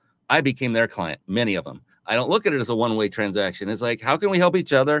people, I became their client, many of them. I don't look at it as a one-way transaction. It's like, how can we help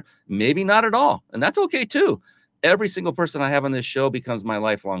each other? Maybe not at all. And that's okay too. Every single person I have on this show becomes my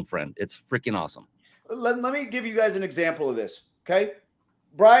lifelong friend. It's freaking awesome. Let me give you guys an example of this, okay?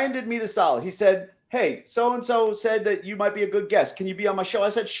 Brian did me the solid. He said, hey, so-and-so said that you might be a good guest. Can you be on my show? I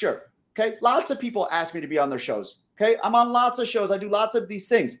said, sure. Okay. Lots of people ask me to be on their shows. Okay. I'm on lots of shows. I do lots of these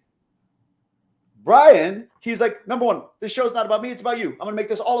things. Brian, he's like, number one, this show's not about me. It's about you. I'm going to make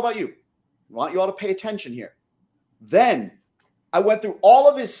this all about you. I want you all to pay attention here. Then I went through all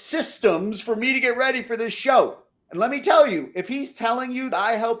of his systems for me to get ready for this show. And let me tell you, if he's telling you that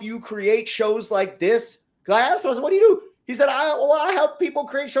I help you create shows like this, because I asked him, I said, what do you do? He said, I help people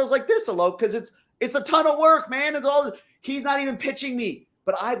create shows like this, Alok, because it's a ton of work, man. It's all. He's not even pitching me,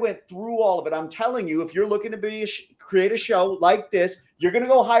 but I went through all of it. I'm telling you, if you're looking to create a show like this, you're going to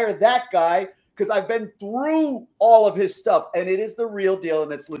go hire that guy, because I've been through all of his stuff, and it is the real deal,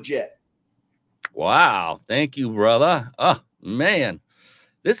 and it's legit. Wow. Thank you, brother. Oh, man.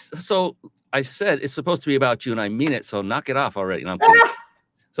 So I said it's supposed to be about you, and I mean it, so knock it off already. No, I'm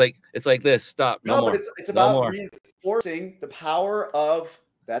kidding. It's like this. Stop. No more. But it's about reinforcing the power of,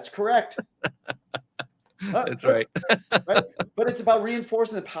 that's correct. That's right. Right. But it's about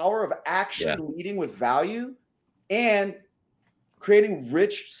reinforcing the power of actually leading with value and creating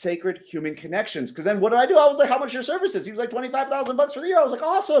rich, sacred human connections. Because then what did I do? I was like, how much your services? He was like $25,000 for the year. I was like,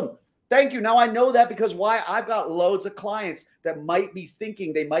 awesome. Thank you. Now I know that, because why? I've got loads of clients that might be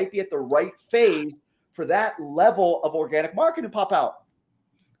thinking they might be at the right phase for that level of organic marketing to pop out.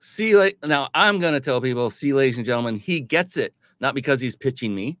 See, now I'm going to tell people, see, ladies and gentlemen, he gets it. Not because he's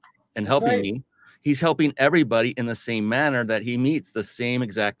pitching me and helping me. He's helping everybody in the same manner that he meets, the same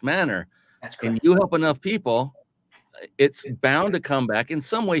exact manner. That's correct. And you help enough people, it's bound to come back in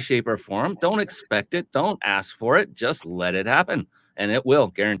some way, shape, or form. Don't expect it. Don't ask for it. Just let it happen. And it will,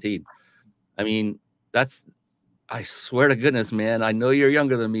 guaranteed. I mean, I swear to goodness, man, I know you're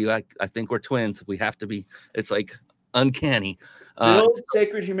younger than me. I think we're twins. We have to be. It's like uncanny. Build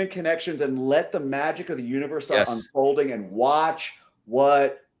sacred human connections and let the magic of the universe start unfolding, and watch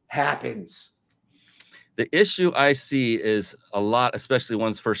what happens. The issue I see is a lot, especially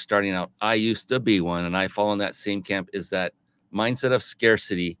ones first starting out. I used to be one, and I fall in that same camp, is that mindset of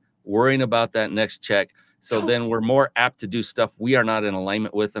scarcity, worrying about that next check. So then we're more apt to do stuff we are not in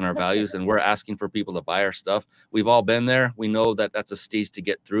alignment with in our values, and we're asking for people to buy our stuff. We've all been there. We know that that's a stage to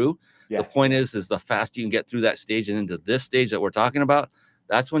get through. Yeah. The point is the faster you can get through that stage and into this stage that we're talking about,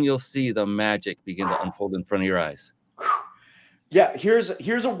 that's when you'll see the magic begin to unfold in front of your eyes. Yeah, here's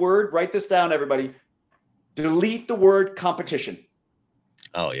a word. Write this down, everybody. Delete the word competition.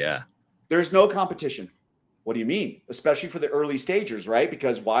 Oh, yeah. There's no competition. What do you mean? Especially for the early stagers, right?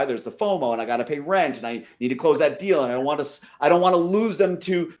 Because why? There's the FOMO, and I got to pay rent, and I need to close that deal, and I don't want to lose them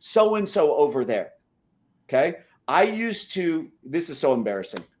to so-and-so over there. Okay. This is so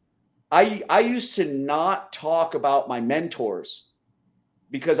embarrassing. I used to not talk about my mentors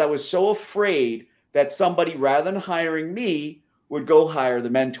because I was so afraid that somebody, rather than hiring me, would go hire the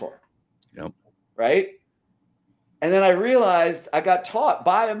mentor. Yep. Right. And then I realized I got taught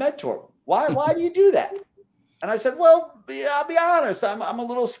by a mentor. Why do you do that? And I said, well, I'll be honest. I'm a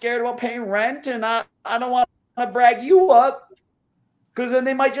little scared about paying rent, and I don't want to brag you up, because then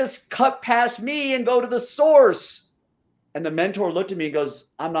they might just cut past me and go to the source. And the mentor looked at me and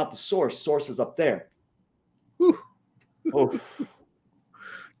goes, I'm not the source. Source is up there. Oh.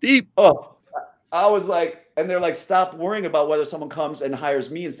 Deep. Oh, I was like, and they're like, stop worrying about whether someone comes and hires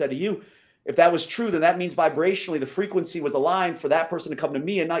me instead of you. If that was true, then that means vibrationally the frequency was aligned for that person to come to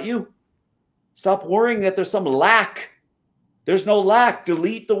me and not you. Stop worrying that there's some lack. There's no lack.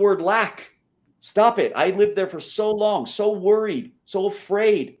 Delete the word lack. Stop it. I lived there for so long, so worried, so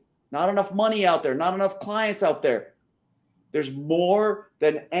afraid. Not enough money out there, not enough clients out there. There's more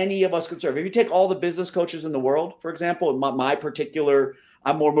than any of us could serve. If you take all the business coaches in the world, for example, my particular,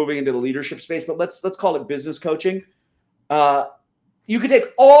 I'm more moving into the leadership space, but let's call it business coaching. You could take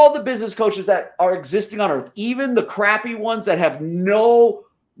all the business coaches that are existing on earth, even the crappy ones that have no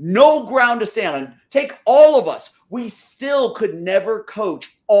ground to stand on. Take all of us. We still could never coach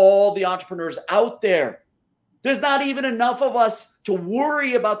all the entrepreneurs out there. There's not even enough of us to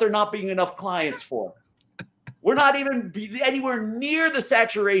worry about there not being enough clients for. We're not even anywhere near the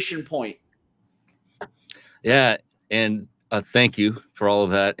saturation point. Yeah. And thank you for all of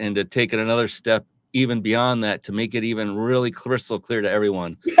that. And to take it another step even beyond that, to make it even really crystal clear to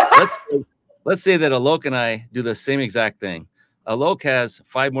everyone. Let's say that Alok and I do the same exact thing. Alok has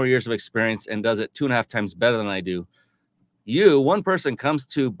 5 more years of experience and does it 2.5 times better than I do. One person comes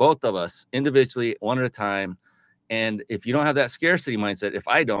to both of us individually, one at a time. And if you don't have that scarcity mindset, if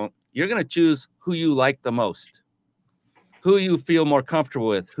I don't, you're going to choose who you like the most, who you feel more comfortable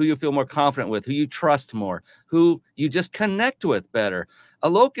with, who you feel more confident with, who you trust more, who you just connect with better.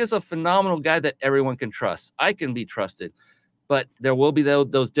 Alok is a phenomenal guy that everyone can trust. I can be trusted, but there will be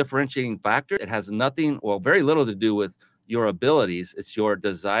those differentiating factors. It has nothing, very little to do with your abilities. It's your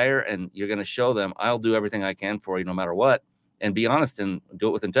desire, and you're going to show them, I'll do everything I can for you no matter what, and be honest and do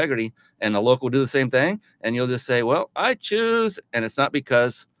it with integrity. And Alok will do the same thing. And you'll just say, well, I choose. And it's not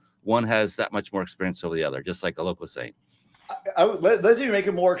because one has that much more experience over the other, just like Alok was saying. Let's even make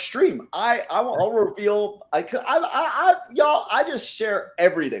it more extreme. I'll reveal. Y'all. I just share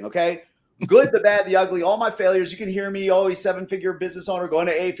everything. Okay, good, the bad, the ugly, all my failures. You can hear me, always 7-figure business owner, going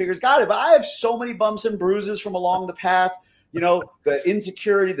to 8 figures. Got it. But I have so many bumps and bruises from along the path. You know, the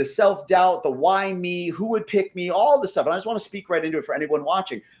insecurity, the self-doubt, the why me, who would pick me, all this stuff. And I just want to speak right into it for anyone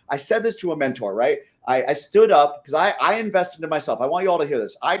watching. I said this to a mentor, right? I stood up because I invested in myself. I want you all to hear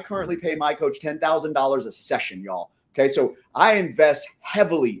this. I currently pay my coach $10,000 a session, y'all. Okay, so I invest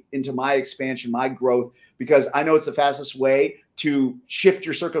heavily into my expansion, my growth, because I know it's the fastest way to shift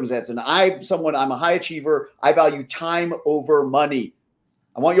your circumstance. And I'm a high achiever. I value time over money.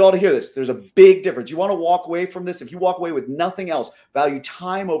 I want you all to hear this. There's a big difference. You want to walk away from this. If you walk away with nothing else, value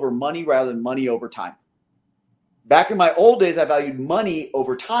time over money rather than money over time. Back in my old days, I valued money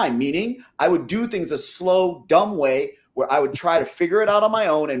over time, meaning I would do things a slow, dumb way where I would try to figure it out on my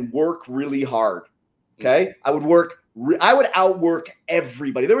own and work really hard. Okay. I would outwork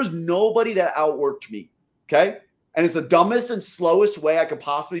everybody. There was nobody that outworked me. Okay. And it's the dumbest and slowest way I could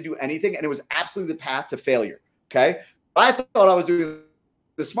possibly do anything. And it was absolutely the path to failure. Okay. I thought I was doing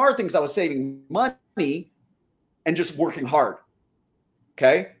the smart things. I was saving money and just working hard.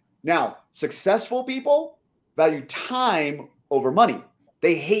 Okay. Now, successful people value time over money.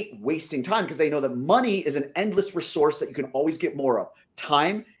 They hate wasting time because they know that money is an endless resource that you can always get more of.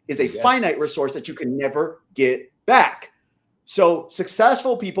 Time is a finite resource that you can never get back. So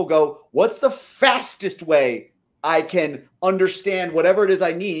successful people go, what's the fastest way I can understand whatever it is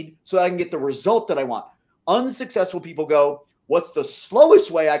I need so that I can get the result that I want? Unsuccessful people go, what's the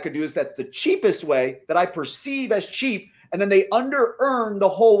slowest way I could do this? That's the cheapest way that I perceive as cheap. And then they under-earn the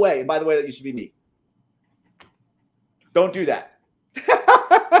whole way. And by the way, that used to be me. Don't do that.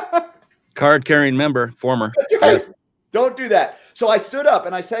 Card-carrying member, former. That's right. Don't do that. So I stood up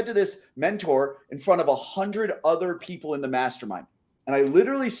and I said to this mentor in front of 100 other people in the mastermind. And I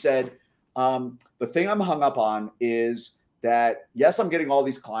literally said, the thing I'm hung up on is that, yes, I'm getting all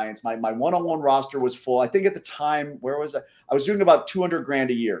these clients. My one-on-one roster was full. I think at the time, where was I? I was doing about 200 grand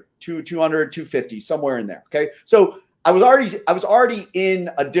a year, 200, 250, somewhere in there. Okay. So I was already in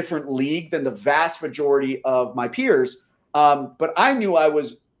a different league than the vast majority of my peers. But I knew I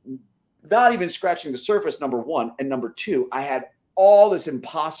was not even scratching the surface, number one. And number two, I had all this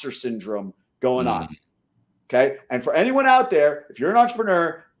imposter syndrome going on. Okay. And for anyone out there, if you're an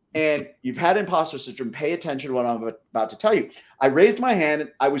entrepreneur and you've had imposter syndrome, pay attention to what I'm about to tell you. I raised my hand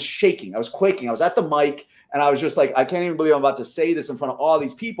and I was shaking. I was quaking. I was at the mic and I was just like, I can't even believe I'm about to say this in front of all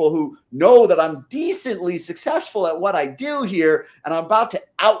these people who know that I'm decently successful at what I do here. And I'm about to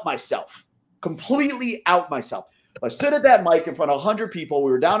out myself, completely out myself. I stood at that mic in front of 100 people.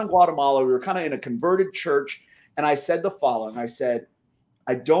 We were down in Guatemala. We were kind of in a converted church. And I said the following. I said,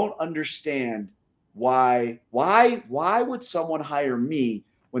 I don't understand why would someone hire me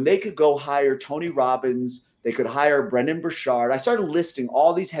when they could go hire Tony Robbins, they could hire Brendan Burchard. I started listing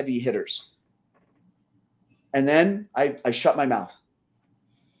all these heavy hitters. And then I shut my mouth.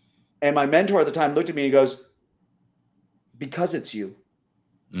 And my mentor at the time looked at me and goes, because it's you.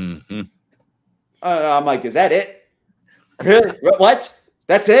 Mm-hmm. I'm like, is that it? Really? What?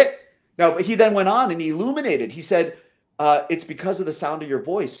 That's it? No, but he then went on and he illuminated. He said, it's because of the sound of your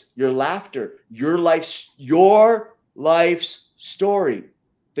voice, your laughter, your life's story,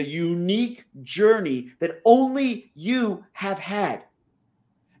 the unique journey that only you have had.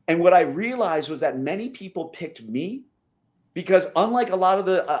 And what I realized was that many people picked me because unlike a lot of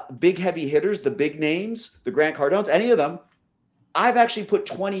the big heavy hitters, the big names, the Grant Cardones, any of them, I've actually put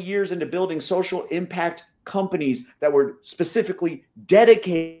 20 years into building social impact companies that were specifically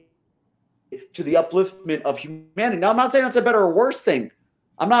dedicated to the upliftment of humanity. Now, I'm not saying that's a better or worse thing.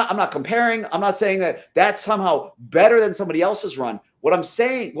 I'm not comparing. I'm not saying that that's somehow better than somebody else's run. What I'm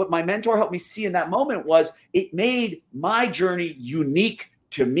saying, what my mentor helped me see in that moment was it made my journey unique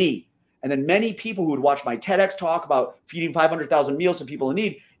to me. And then many people who would watch my TEDx talk about feeding 500,000 meals to people in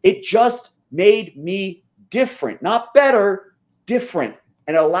need, it just made me different, not better, different.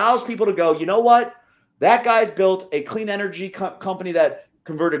 And it allows people to go, you know what? That guy's built a clean energy company that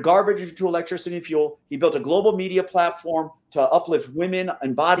converted garbage into electricity and fuel. He built a global media platform to uplift women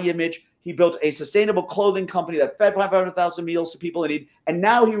and body image. He built a sustainable clothing company that fed 500,000 meals to people in need. And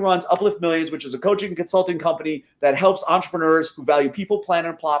now he runs Uplift Millions, which is a coaching and consulting company that helps entrepreneurs who value people,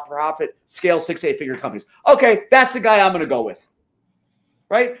 planet, and profit scale 6 to 8 figure companies. Okay, that's the guy I'm going to go with.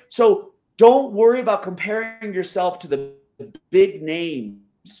 Right? So don't worry about comparing yourself to the big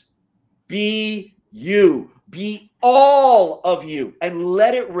names. Be you. Be all of you and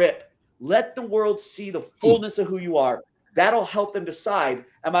let it rip. Let the world see the fullness of who you are. That'll help them decide,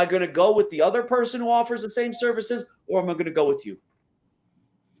 am I going to go with the other person who offers the same services, or am I going to go with you?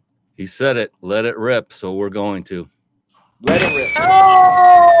 He said it. Let it rip. So we're going to. Let it rip.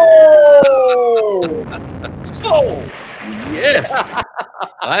 Oh! Oh! Yes.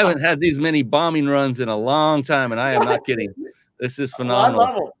 I haven't had these many bombing runs in a long time, and I am not kidding. This is phenomenal. I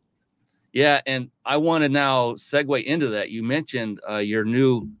love them. Yeah, and I want to now segue into that. You mentioned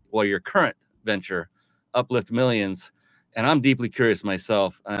your current venture, Uplift Millions, and I'm deeply curious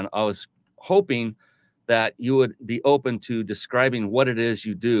myself, and I was hoping that you would be open to describing what it is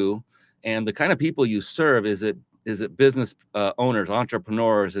you do and the kind of people you serve. Is it business owners,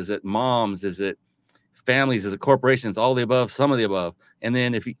 entrepreneurs? Is it moms? Is it families? Is it corporations? All the above, some of the above. And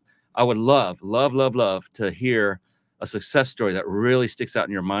then I would love to hear a success story that really sticks out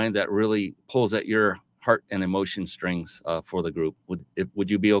in your mind, that really pulls at your heart and emotion strings for the group.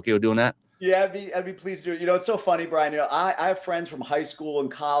 Would you be okay with doing that? Yeah, I'd be pleased to do it. It's so funny, Brian. I have friends from high school and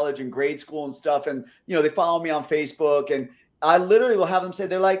college and grade school and stuff. And, they follow me on Facebook. And I literally will have them say,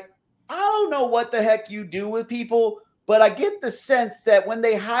 they're like, I don't know what the heck you do with people, but I get the sense that when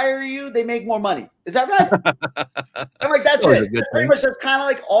they hire you, they make more money. Is that right? I'm like, that's it. That's pretty much, that's kind of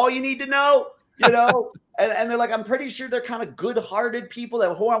like all you need to know, And they're like, I'm pretty sure they're kind of good-hearted people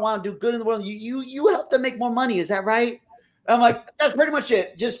that I want to do good in the world. You help them make more money. Is that right? I'm like, that's pretty much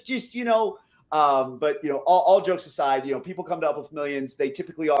it. Just but all jokes aside, people come to Uplift Millions. They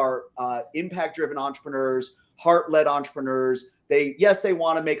typically are impact-driven entrepreneurs, heart-led entrepreneurs. They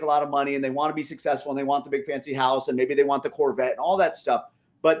want to make a lot of money and they want to be successful and they want the big fancy house and maybe they want the Corvette and all that stuff.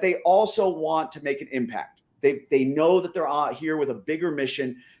 But they also want to make an impact. They know that they're here with a bigger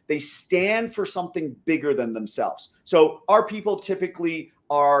mission. They stand for something bigger than themselves. So our people typically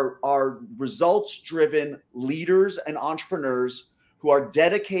are results-driven leaders and entrepreneurs who are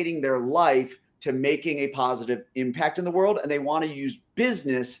dedicating their life to making a positive impact in the world, and they want to use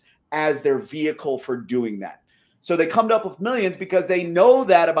business as their vehicle for doing that. So they come up with Millions because they know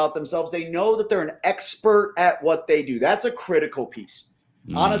that about themselves. They know that they're an expert at what they do. That's a critical piece.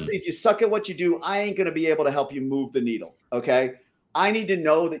 Honestly, if you suck at what you do, I ain't going to be able to help you move the needle, okay? I need to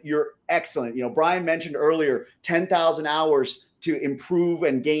know that you're excellent. Brian mentioned earlier, 10,000 hours to improve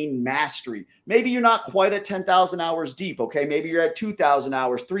and gain mastery. Maybe you're not quite at 10,000 hours deep, okay? Maybe you're at 2,000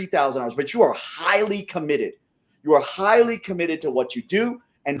 hours, 3,000 hours, but you are highly committed. You are highly committed to what you do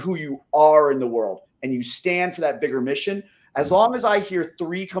and who you are in the world, and you stand for that bigger mission. As long as I hear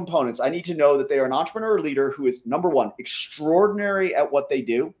three components, I need to know that they are an entrepreneur or leader who is, number one, extraordinary at what they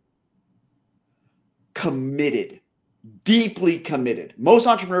do, committed, deeply committed. Most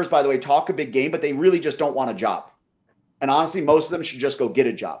entrepreneurs, by the way, talk a big game, but they really just don't want a job. And honestly, most of them should just go get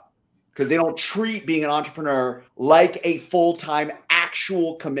a job because they don't treat being an entrepreneur like a full-time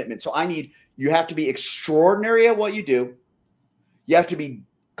actual commitment. So you have to be extraordinary at what you do. You have to be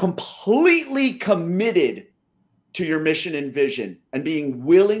completely committed to your mission and vision and being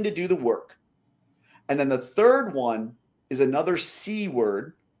willing to do the work. And then the third one is another C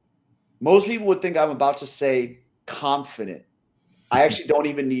word. Most people would think I'm about to say confident. I actually don't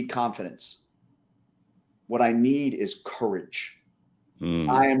even need confidence. What I need is courage.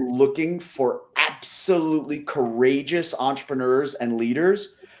 I am looking for absolutely courageous entrepreneurs and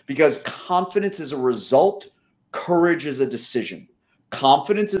leaders because confidence is a result. Courage is a decision.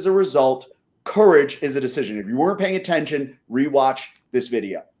 Confidence is a result. Courage is a decision. If you weren't paying attention, rewatch this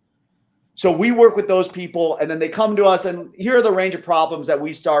video. So we work with those people and then they come to us and here are the range of problems that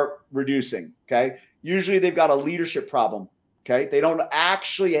we start reducing. Okay. Usually they've got a leadership problem. Okay.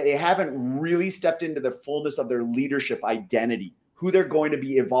 They haven't really stepped into the fullness of their leadership identity, who they're going to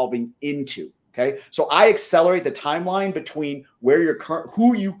be evolving into. Okay. So I accelerate the timeline between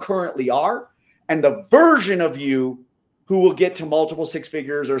who you currently are and the version of you who will get to multiple 6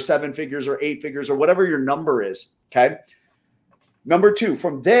 figures or 7 figures or 8 figures or whatever your number is. Okay. Number two,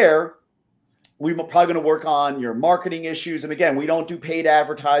 from there, we're probably going to work on your marketing issues. And again, we don't do paid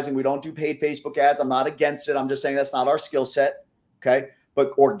advertising. We don't do paid Facebook ads. I'm not against it. I'm just saying that's not our skill set. Okay.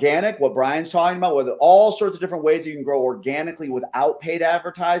 But organic, what Brian's talking about, with all sorts of different ways you can grow organically without paid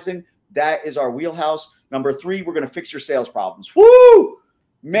advertising, that is our wheelhouse. Number three, we're going to fix your sales problems. Woo!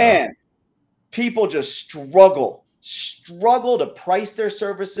 Man, people just struggle to price their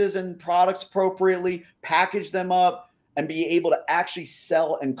services and products appropriately, package them up, and be able to actually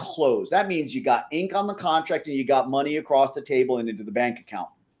sell and close. That means you got ink on the contract and you got money across the table and into the bank account.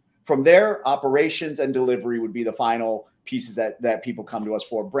 From there, operations and delivery would be the final pieces that people come to us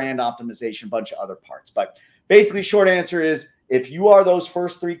for. Brand optimization, bunch of other parts. But basically, short answer is, if you are those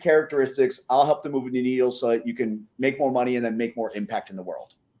first three characteristics, I'll help to move the needle so that you can make more money and then make more impact in the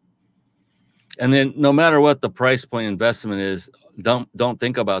world. And then no matter what the price point investment is, don't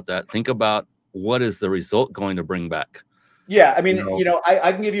think about that. Think about what is the result going to bring back? Yeah, I mean,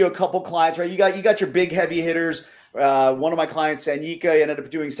 I can give you a couple clients, right? You got your big heavy hitters. One of my clients, Sanika, ended up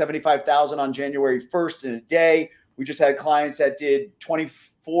doing 75,000 on January 1st in a day. We just had clients that did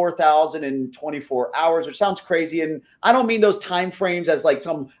 24,000 in 24 hours, which sounds crazy. And I don't mean those time frames as like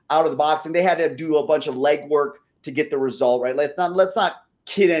some out of the box thing. They had to do a bunch of legwork to get the result, right? Let's not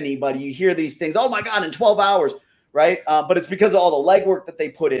kid anybody. You hear these things, oh my God, in 12 hours, right? But it's because of all the legwork that they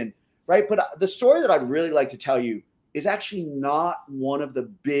put in, right? But the story that I'd really like to tell you is actually not one of the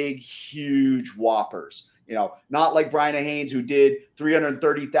big, huge whoppers. Not like Brian Haynes, who did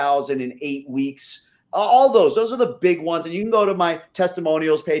 330,000 in 8 weeks. All those are the big ones. And you can go to my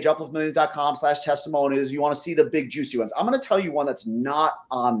testimonials page, upliftmillions.com/testimonials. If you want to see the big, juicy ones. I'm going to tell you one that's not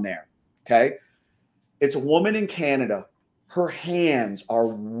on there. Okay. It's a woman in Canada. Her hands are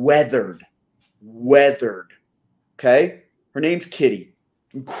weathered. Okay. Her name's Kitty.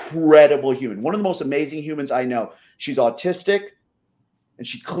 Incredible human. One of the most amazing humans I know. She's autistic and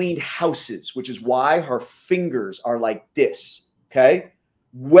she cleaned houses, which is why her fingers are like this. Okay.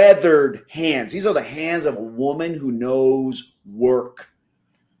 Weathered hands. These are the hands of a woman who knows work.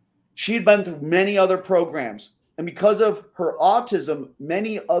 She had been through many other programs. And because of her autism,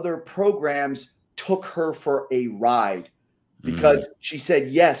 many other programs took her for a ride because she said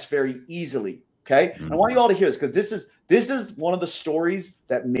yes very easily. Okay. I want you all to hear this because this is one of the stories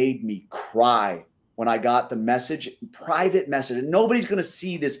that made me cry when I got the message, private message. And nobody's going to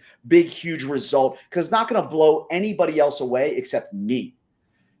see this big, huge result because it's not going to blow anybody else away except me.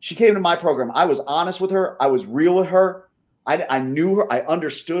 She came to my program. I was honest with her. I was real with her. I knew her. I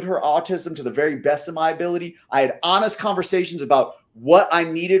understood her autism to the very best of my ability. I had honest conversations about what I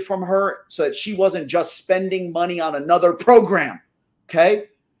needed from her so that she wasn't just spending money on another program. Okay.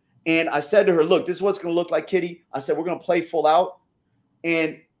 And I said to her, look, this is what's going to look like, Kitty. I said, we're going to play full out.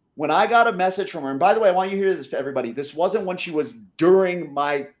 And when I got a message from her, and by the way, I want you to hear this, everybody. This wasn't when she was during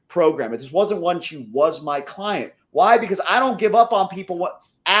my program. This wasn't when she was my client. Why? Because I don't give up on people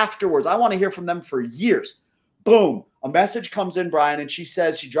afterwards. I want to hear from them for years. Boom. A message comes in, Brian, and she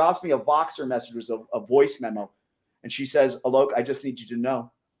says, she drops me a Voxer message, a voice memo. And she says, Alok, I just need you to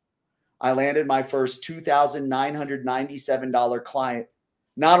know, I landed my first $2,997 client.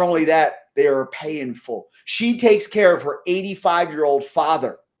 Not only that, they are paying full. She takes care of her 85-year-old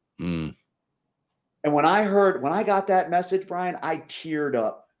father. And when I got that message, Brian, I teared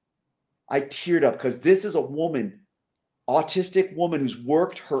up. Because this is a woman, autistic woman, who's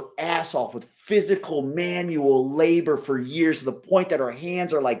worked her ass off with physical manual labor for years to the point that her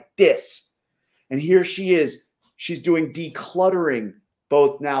hands are like this. And here she is. She's doing decluttering,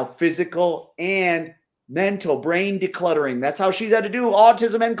 both now physical and mental, brain decluttering. That's how she's had to do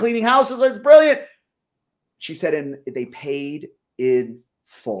autism and cleaning houses. It's brilliant. She said, and they paid in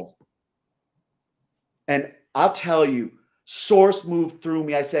full. And I'll tell you, Source moved through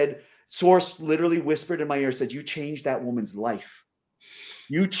me. I said, Source literally whispered in my ear, said, you changed that woman's life.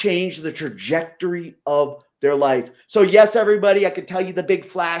 You changed the trajectory of their life. So yes, everybody, I could tell you the big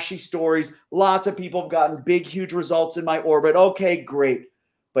flashy stories. Lots of people have gotten big, huge results in my orbit. Okay, great.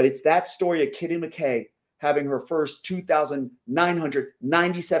 But it's that story of Kitty McKay having her first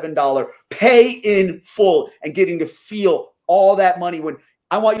 $2,997 pay in full and getting to feel all that money. When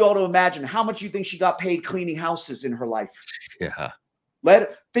I want you all to imagine how much you think she got paid cleaning houses in her life. Yeah.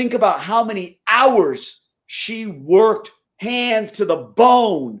 Think about how many hours she worked hands to the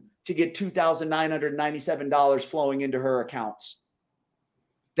bone to get $2,997 flowing into her accounts.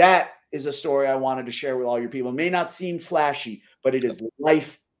 That is a story I wanted to share with all your people. It may not seem flashy, but it is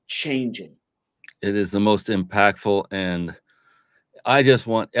life-changing. It is the most impactful, and I just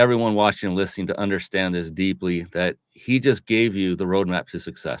want everyone watching and listening to understand this deeply, that he just gave you the roadmap to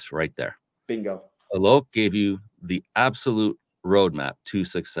success right there. Bingo. Alok gave you the absolute roadmap to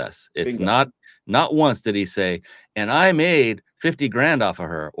success. It's Bingo. not once did he say, and I made 50 grand off of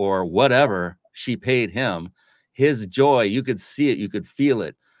her or whatever she paid him. His joy, you could see it, you could feel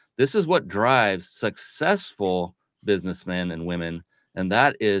it. This is what drives successful businessmen and women. And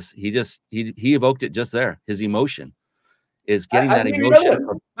that is, he evoked it just there. His emotion is getting that emotion.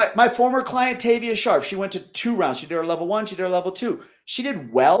 My former client, Tavia Sharp, she went to 2 rounds. She did her level 1. She did her level 2. She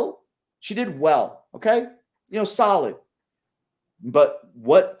did well. Okay. Solid. But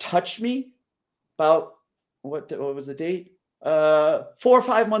what touched me about what was the date? 4 or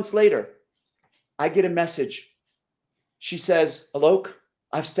 5 months later, I get a message. She says, Alok,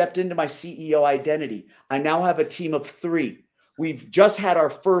 I've stepped into my CEO identity. I now have a team of 3. We've just had our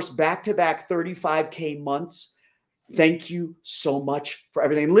first back-to-back 35K months. Thank you so much for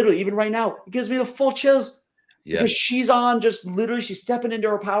everything. And literally, even right now, it gives me the full chills. Because Yes. she's on just literally, she's stepping into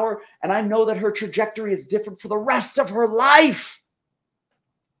her power. And I know that her trajectory is different for the rest of her life.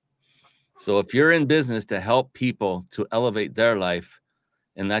 So if you're in business to help people to elevate their life,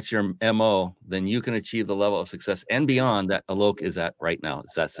 and that's your MO, then you can achieve the level of success and beyond that Alok is at right now.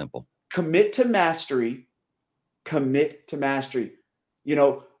 It's that simple. Commit to mastery. Commit to mastery. You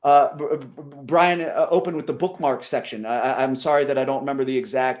know, Brian opened with the bookmark section. I'm sorry that I don't remember the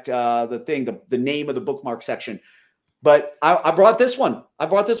exact the name of the bookmark section, but I brought this one. I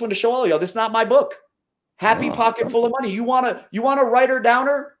brought this one to show all y'all. This is not my book. Happy Pocket Full of Money. You want a writer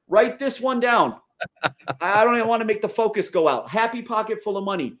downer? Write this one down. I don't even want to make the focus go out. Happy Pocket Full of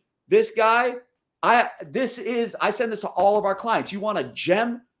Money. This guy, I send this to all of our clients. You want a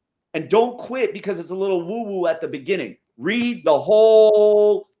gem? And don't quit because it's a little woo-woo at the beginning. Read the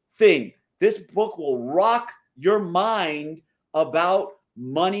whole thing. This book will rock your mind about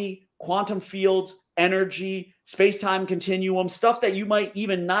money, quantum fields, energy, space-time continuum, stuff that you might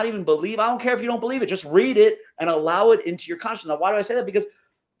even not even believe. I don't care if you don't believe it. Just read it and allow it into your consciousness. Now, why do I say that? Because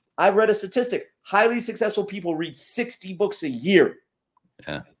I've read a statistic. Highly successful people read 60 books a year.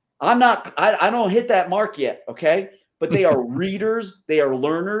 Yeah. I don't hit that mark yet, okay? But they are readers. They are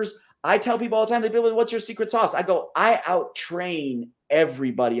learners. I tell people all the time, they be like, what's your secret sauce? I go, I out-train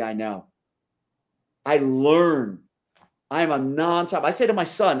everybody I know. I learn. I'm a nonstop. I say to my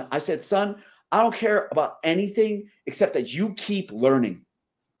son, I said, son, I don't care about anything except that you keep learning.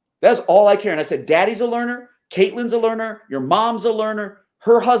 That's all I care. And I said, daddy's a learner. Caitlin's a learner. Your mom's a learner.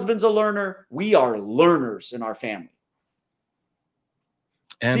 Her husband's a learner. We are learners in our family.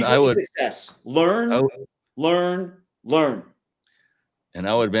 And Secret I would to success. Learn. And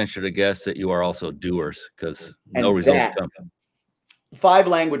I would venture to guess that you are also doers because And no results that- come. 5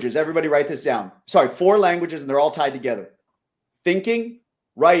 languages. Everybody write this down. Sorry, 4 languages, and they're all tied together. Thinking,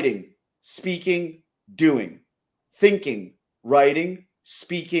 writing, speaking, doing. Thinking, writing,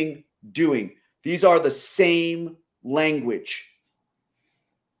 speaking, doing. These are the same language.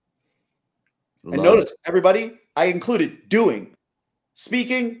 And notice, everybody, I included doing,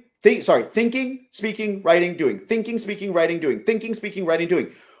 speaking, thinking, speaking, writing, doing. Thinking, speaking, writing, doing. Thinking, speaking, writing,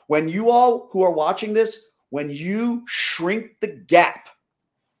 doing. When you all who are watching this, when you shrink the gap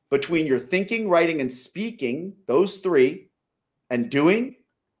between your thinking, writing, and speaking, those 3, and doing,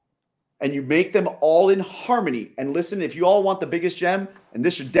 and you make them all in harmony. And listen, if you all want the biggest gem, and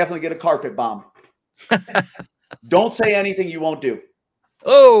this should definitely get a carpet bomb. Don't say anything you won't do.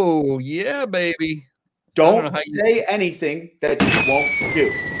 Oh, yeah, baby. Don't say anything that you won't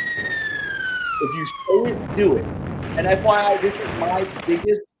do. If you say it, do it. And FYI, this is my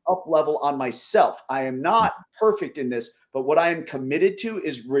biggest up level on myself. I am not perfect in this, but what I am committed to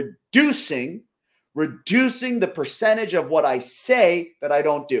is reducing the percentage of what I say that I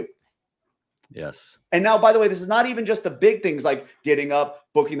don't do. Yes. And now, by the way, this is not even just the big things like getting up,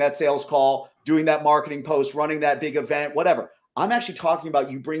 booking that sales call, doing that marketing post, running that big event, whatever. I'm actually talking about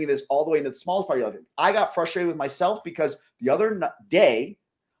you bringing this all the way into the smallest part of your life. I got frustrated with myself because the other day,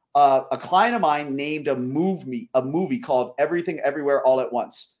 a client of mine named a movie called Everything Everywhere All at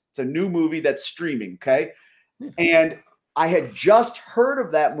Once. It's a new movie that's streaming, okay? And I had just heard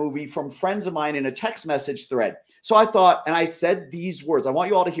of that movie from friends of mine in a text message thread. So I thought, and I said these words. I want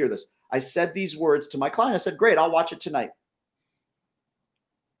you all to hear this. I said these words to my client. I said, great, I'll watch it tonight.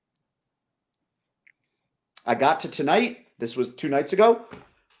 I got to tonight. This was 2 nights ago.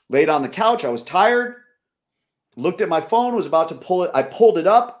 Laid on the couch. I was tired. Looked at my phone, was about to pull it. I pulled it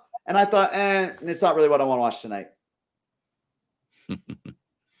up, and I thought, it's not really what I want to watch tonight.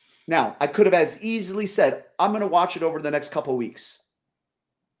 Now, I could have as easily said, I'm going to watch it over the next couple of weeks.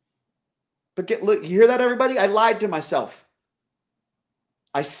 But look, you hear that, everybody? I lied to myself.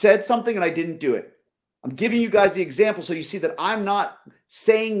 I said something, and I didn't do it. I'm giving you guys the example so you see that I'm not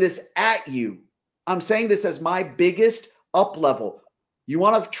saying this at you. I'm saying this as my biggest up level. You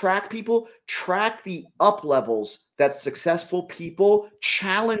want to track people? Track the up levels that successful people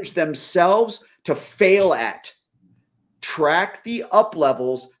challenge themselves to fail at. Track the up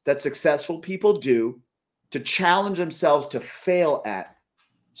levels that successful people do to challenge themselves to fail at.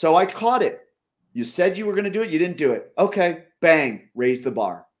 So I caught it. You said you were going to do it. You didn't do it. Okay. Bang. Raise the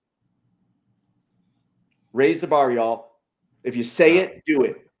bar. Raise the bar, y'all. If you say it, do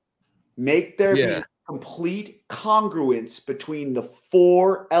it. Make there be complete congruence between the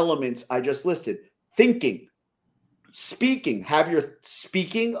 4 elements I just listed. Thinking, speaking, have your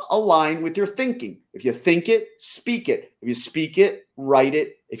speaking align with your thinking. If you think it, speak it. If you speak it, write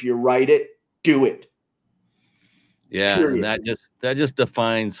it. If you write it, do it. Yeah, Period. and that just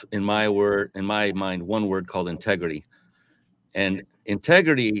defines in my mind one word called integrity. And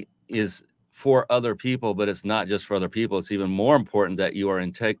integrity is for other people, but it's not just for other people. It's even more important that you are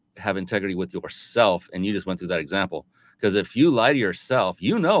have integrity with yourself. And you just went through that example, because if you lie to yourself,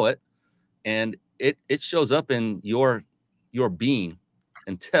 you know it, and it shows up in your being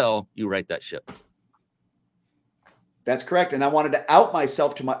until you write that ship. That's correct. And I wanted to out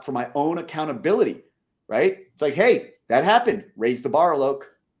myself for my own accountability, right? It's like, hey, that happened. Raise the bar, Alok.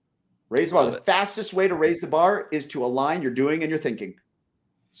 Raise the bar. The fastest way to raise the bar is to align your doing and your thinking.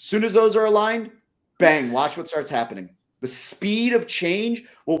 As soon as those are aligned, bang, watch what starts happening. The speed of change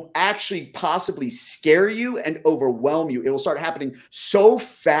will actually possibly scare you and overwhelm you. It will start happening so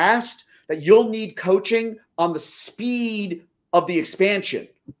fast that you'll need coaching on the speed of the expansion.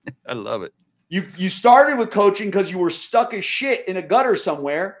 I love it. You started with coaching because you were stuck as shit in a gutter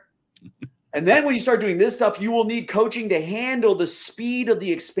somewhere. And then when you start doing this stuff, you will need coaching to handle the speed of the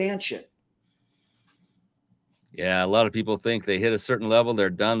expansion. Yeah, a lot of people think they hit a certain level, they're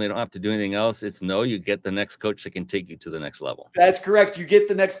done, they don't have to do anything else. It's no, you get the next coach that can take you to the next level. That's correct. You get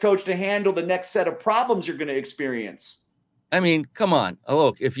the next coach to handle the next set of problems you're going to experience. I mean, come on.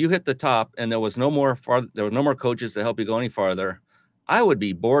 Look, if you hit the top and there was no more coaches to help you go any farther, I would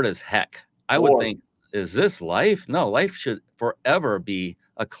be bored as heck. I would think, is this life? No, life should forever be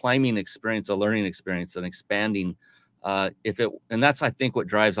a climbing experience, a learning experience, an expanding. And that's, I think, what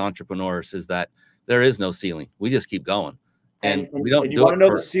drives entrepreneurs is that there is no ceiling. We just keep going. And we don't. And you want to know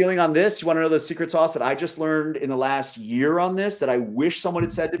the ceiling on this? You want to know the secret sauce that I just learned in the last year on this that I wish someone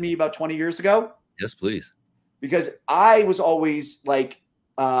had said to me about 20 years ago? Yes, please. Because I was always like,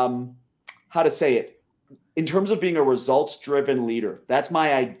 how to say it? In terms of being a results-driven leader, that's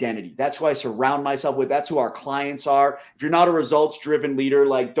my identity. That's who I surround myself with. That's who our clients are. If you're not a results-driven leader,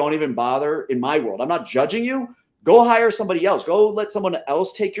 like, don't even bother in my world. I'm not judging you. Go hire somebody else. Go let someone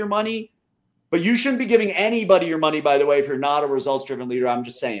else take your money. But you shouldn't be giving anybody your money, by the way, if you're not a results-driven leader. I'm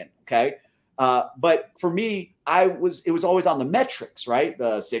just saying, okay? But for me, it was always on the metrics, right?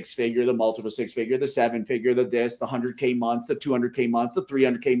 The six-figure, the multiple six-figure, the seven-figure, the 100K months, the 200K months, the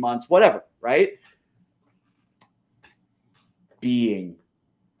 300K months, whatever, right? Being.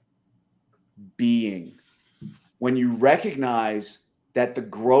 When you recognize that the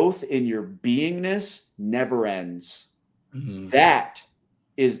growth in your beingness never ends, that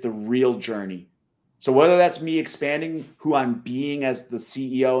is the real journey. So whether that's me expanding who I'm being as the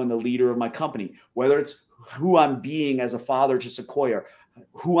CEO and the leader of my company, whether it's who I'm being as a father to Sequoia,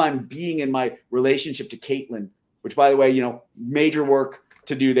 who I'm being in my relationship to Caitlin, which, by the way, major work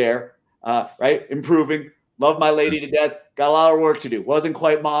to do there, right? Improving. Love my lady to death. Got a lot of work to do. Wasn't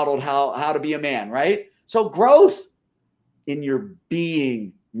quite modeled how to be a man, right? So growth in your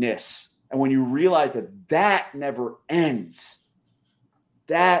beingness. And when you realize that never ends,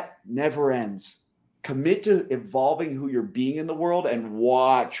 commit to evolving who you're being in the world and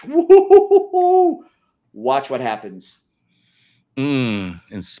watch what happens.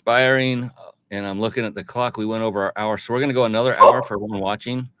 Inspiring. And I'm looking at the clock. We went over our hour. So we're going to go another hour for everyone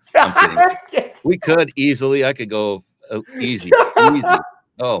watching. I'm kidding. We could easily. I could go easy.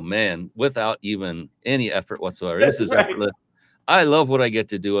 Oh, man, without even any effort whatsoever. This is effortless. I love what I get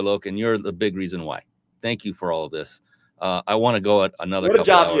to do, Alok, and you're the big reason why. Thank you for all of this. I want to go at another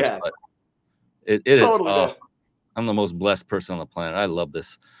couple hours, but it totally is. I'm the most blessed person on the planet. I love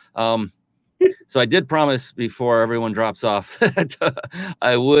this. So I did promise before everyone drops off that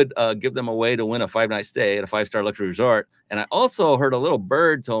I would give them a way to win a 5-night stay at a 5-star luxury resort. And I also heard a little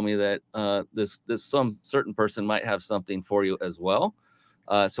bird told me that some certain person might have something for you as well.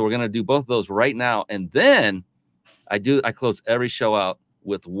 So we're going to do both of those right now. And then I close every show out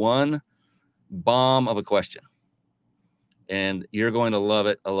with one bomb of a question. And you're going to love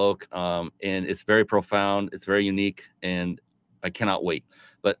it, Alok. And it's very profound. It's very unique. And I cannot wait.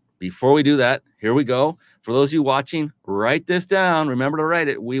 But before we do that, here we go. For those of you watching, write this down. Remember to write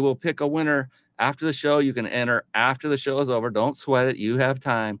it. We will pick a winner after the show. You can enter after the show is over. Don't sweat it. You have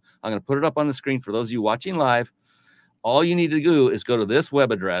time. I'm going to put it up on the screen for those of you watching live. All you need to do is go to this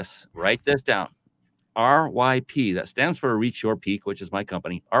web address. Write this down. RYP. That stands for Reach Your Peak, which is my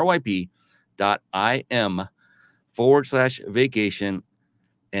company. RYP.im/vacation.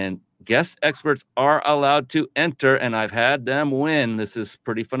 And guest experts are allowed to enter, and I've had them win. This is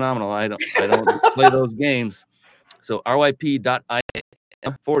pretty phenomenal. I don't play those games. So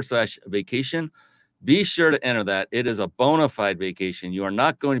RYP.im/vacation. Be sure to enter that. It is a bona fide vacation. You are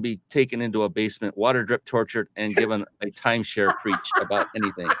not going to be taken into a basement, water drip tortured, and given a timeshare preach about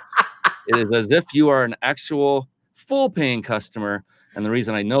anything. It is as if you are an actual full paying customer. And the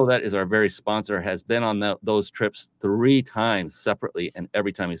reason I know that is our very sponsor has been on those trips 3 times separately. And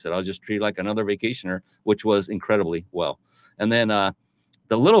every time he said, I'll just treat you like another vacationer, which was incredibly well. And then the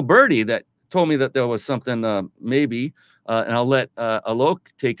little birdie that told me that there was something maybe, and I'll let Alok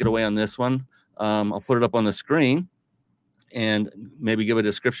take it away on this one. I'll put it up on the screen and maybe give a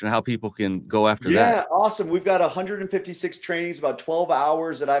description of how people can go after that. Yeah, awesome. We've got 156 trainings, about 12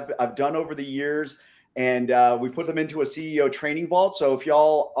 hours that I've done over the years, and we put them into a CEO training vault. So if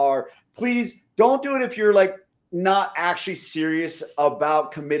y'all are, please don't do it if you're like not actually serious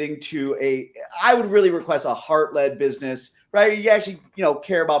about committing to I would really request a heart-led business, right? You actually,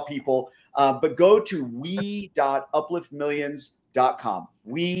 care about people, but go to we.upliftmillions.com.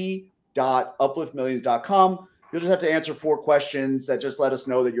 We.upliftmillions.com. You'll just have to answer 4 questions that just let us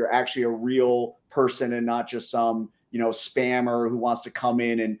know that you're actually a real person and not just some, spammer who wants to come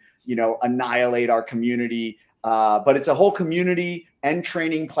in and, annihilate our community. But it's a whole community and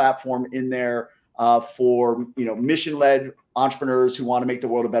training platform in there for, mission-led entrepreneurs who want to make the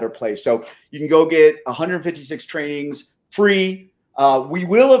world a better place. So you can go get 156 trainings free. We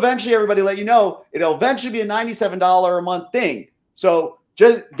will eventually, everybody, let you know, it'll eventually be a $97 a month thing. So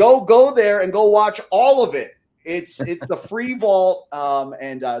just go there and go watch all of it. It's the free vault.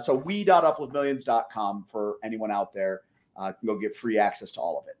 So we.upliftmillions.com for anyone out there can go get free access to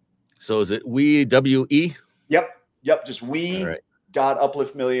all of it. So is it we, W-E? Yep. Just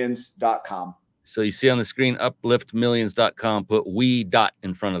we.upliftmillions.com. So you see on the screen, upliftmillions.com, put we dot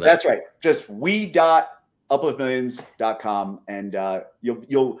in front of that. That's right. Just we.upliftmillions.com. And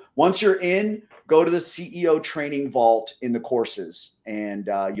you'll once you're in, go to the CEO training vault in the courses, and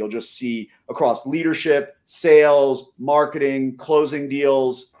you'll just see across leadership, sales, marketing, closing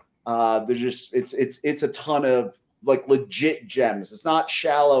deals. There's just it's a ton of like legit gems. It's not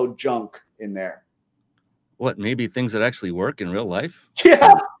shallow junk in there. What, maybe things that actually work in real life?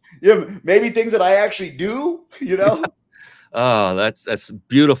 Yeah, maybe things that I actually do, Oh, that's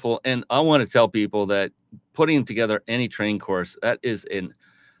beautiful. And I want to tell people that putting together any training course, that is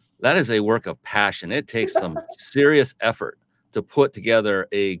a work of passion. It takes some serious effort to put together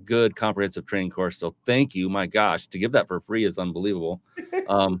a good comprehensive training course. So thank you. My gosh, to give that for free is unbelievable.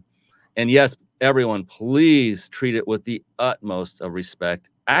 And yes, everyone, please treat it with the utmost of respect.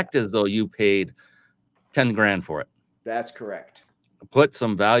 Act as though you paid 10 grand for it. That's correct. Put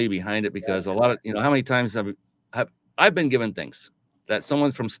some value behind it, because a lot of, how many times have I've been given things that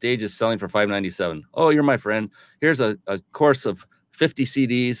someone from stage is selling for $597. Oh, you're my friend. Here's a course of 50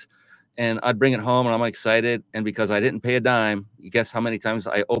 CDs. And I'd bring it home and I'm excited. And because I didn't pay a dime, you guess how many times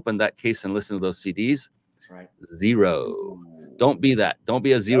I opened that case and listened to those CDs? That's right. 0. Don't be that. Don't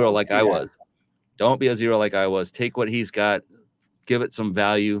be a zero like I was. Don't be a zero like I was. Take what he's got, give it some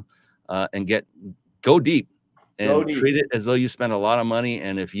value, and go deep and treat it as though you spent a lot of money.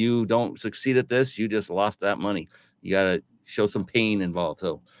 And if you don't succeed at this, you just lost that money. You got to show some pain involved.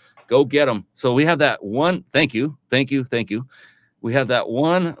 So go get them. So we have that one. Thank you. We have that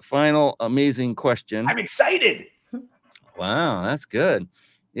one final amazing question. I'm excited. Wow, that's good.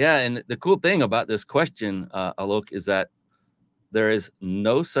 Yeah, and the cool thing about this question, Alok, is that there is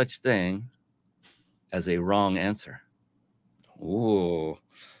no such thing as a wrong answer. Ooh.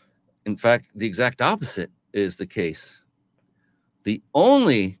 In fact, the exact opposite is the case. The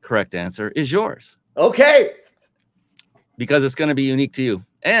only correct answer is yours. Okay. Because it's going to be unique to you.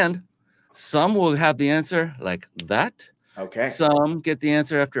 And some will have the answer like that. Okay. Some get the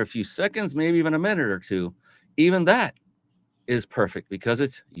answer after a few seconds, maybe even a minute or two. Even that is perfect because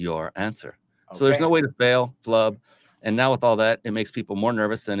it's your answer. Okay. So there's no way to fail, flub. And now with all that, it makes people more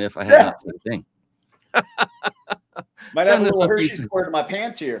nervous than if I had not said a thing. Might have a little Hershey squirt in my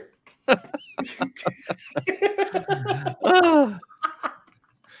pants here. Oh.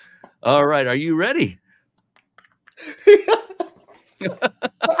 All right. Are you ready?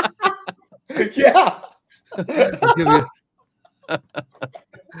 Yeah.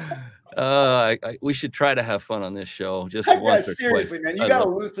 We should try to have fun on this show. Just once or seriously, twice. Man, you got to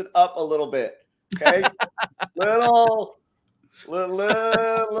loosen up a little bit. Okay, little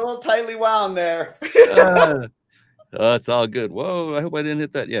tightly wound there. It's all good. Whoa, I hope I didn't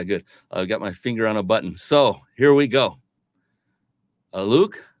hit that. Yeah, good. I got my finger on a button. So here we go.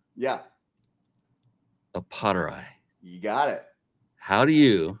 Luke. Yeah. Appadurai. You got it. How do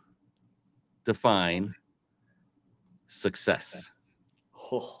you define success?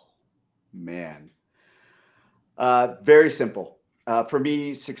 Oh, man. Very simple. For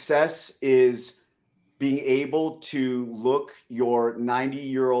me, success is being able to look your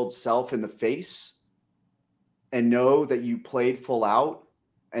 90-year-old self in the face and know that you played full out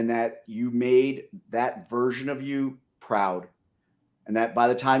and that you made that version of you proud. And that by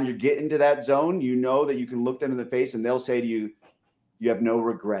the time you get into that zone, you know that you can look them in the face and they'll say to you, you have no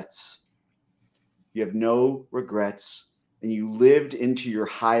regrets. You have no regrets. and you lived into your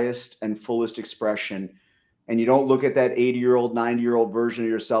highest and fullest expression, and you don't look at that 80-year-old, 90-year-old version of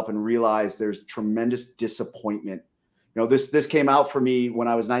yourself and realize there's tremendous disappointment. You know, this came out for me when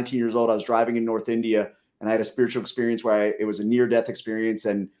I was 19 years old. I was driving in North India, and I had a spiritual experience where it was a near-death experience,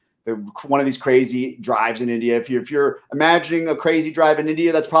 and one of these crazy drives in India. If you're imagining a crazy drive in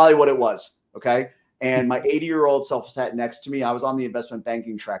India, that's probably what it was. Okay. And my 80-year-old self sat next to me. I was on the investment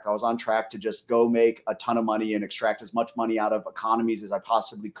banking track. I was on track to just go make a ton of money and extract as much money out of economies as I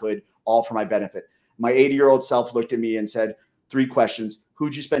possibly could, all for my benefit. My 80-year-old self looked at me and said 3 questions.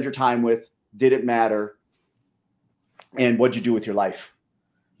 Who'd you spend your time with? Did it matter? And what'd you do with your life?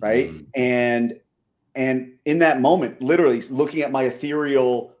 Right. And in that moment, literally looking at my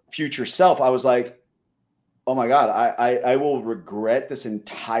ethereal future self, I was like, oh my God, I will regret this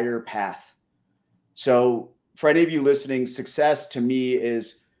entire path. So for any of you listening, success to me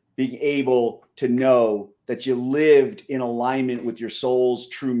is being able to know that you lived in alignment with your soul's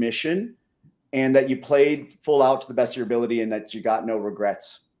true mission, and that you played full out to the best of your ability, and that you got no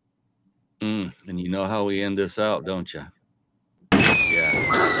regrets. And you know how we end this out, don't you? Yeah.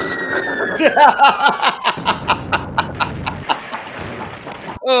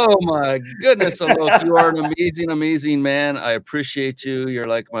 Oh my goodness, Alok, you are an amazing, amazing man. I appreciate you. You're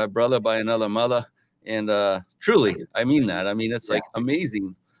like my brother by another mother. And truly, I mean that. I mean, it's like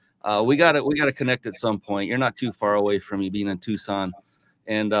amazing. We gotta connect at some point. You're not too far away from me, being in Tucson.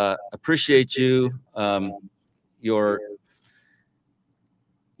 And appreciate you. Your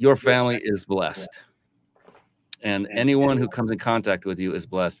family is blessed. And anyone who comes in contact with you is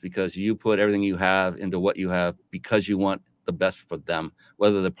blessed, because you put everything you have into what you have because you want the best for them,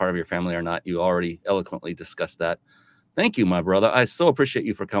 whether they're part of your family or not. You already eloquently discussed that. Thank you, my brother. I so appreciate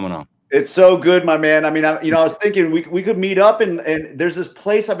you for coming on. It's so good, my man. I mean, I was thinking we could meet up, and there's this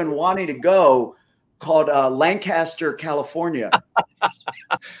place I've been wanting to go called Lancaster, California.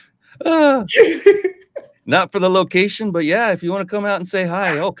 Not for the location, but yeah, if you want to come out and say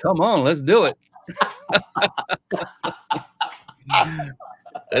hi, oh, come on, let's do it.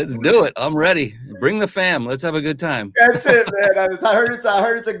 Let's do it. I'm ready. Bring the fam. Let's have a good time. That's it, man. I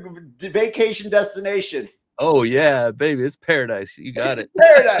heard it's a vacation destination. Oh yeah, baby, it's paradise. You got it.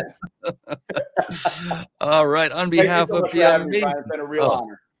 Paradise. All right. On behalf of the amazing, it's been a real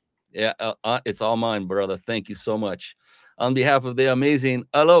honor. Yeah, it's all mine, brother. Thank you so much. On behalf of the amazing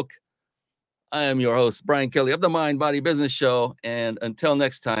Alok, I am your host, Brian Kelly of the Mind Body Business Show. And until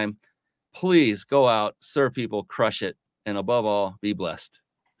next time, please go out, serve people, crush it, and above all, be blessed.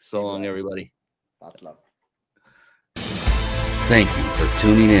 So long, everybody. Lots of love. Thank you for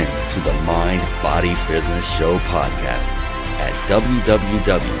tuning in to the Mind Body Business Show podcast at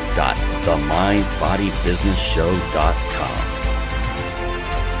www.themindbodybusinessshow.com.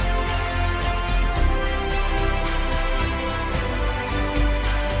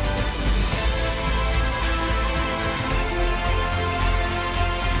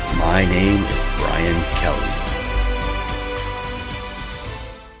 My name is Brian Kelly.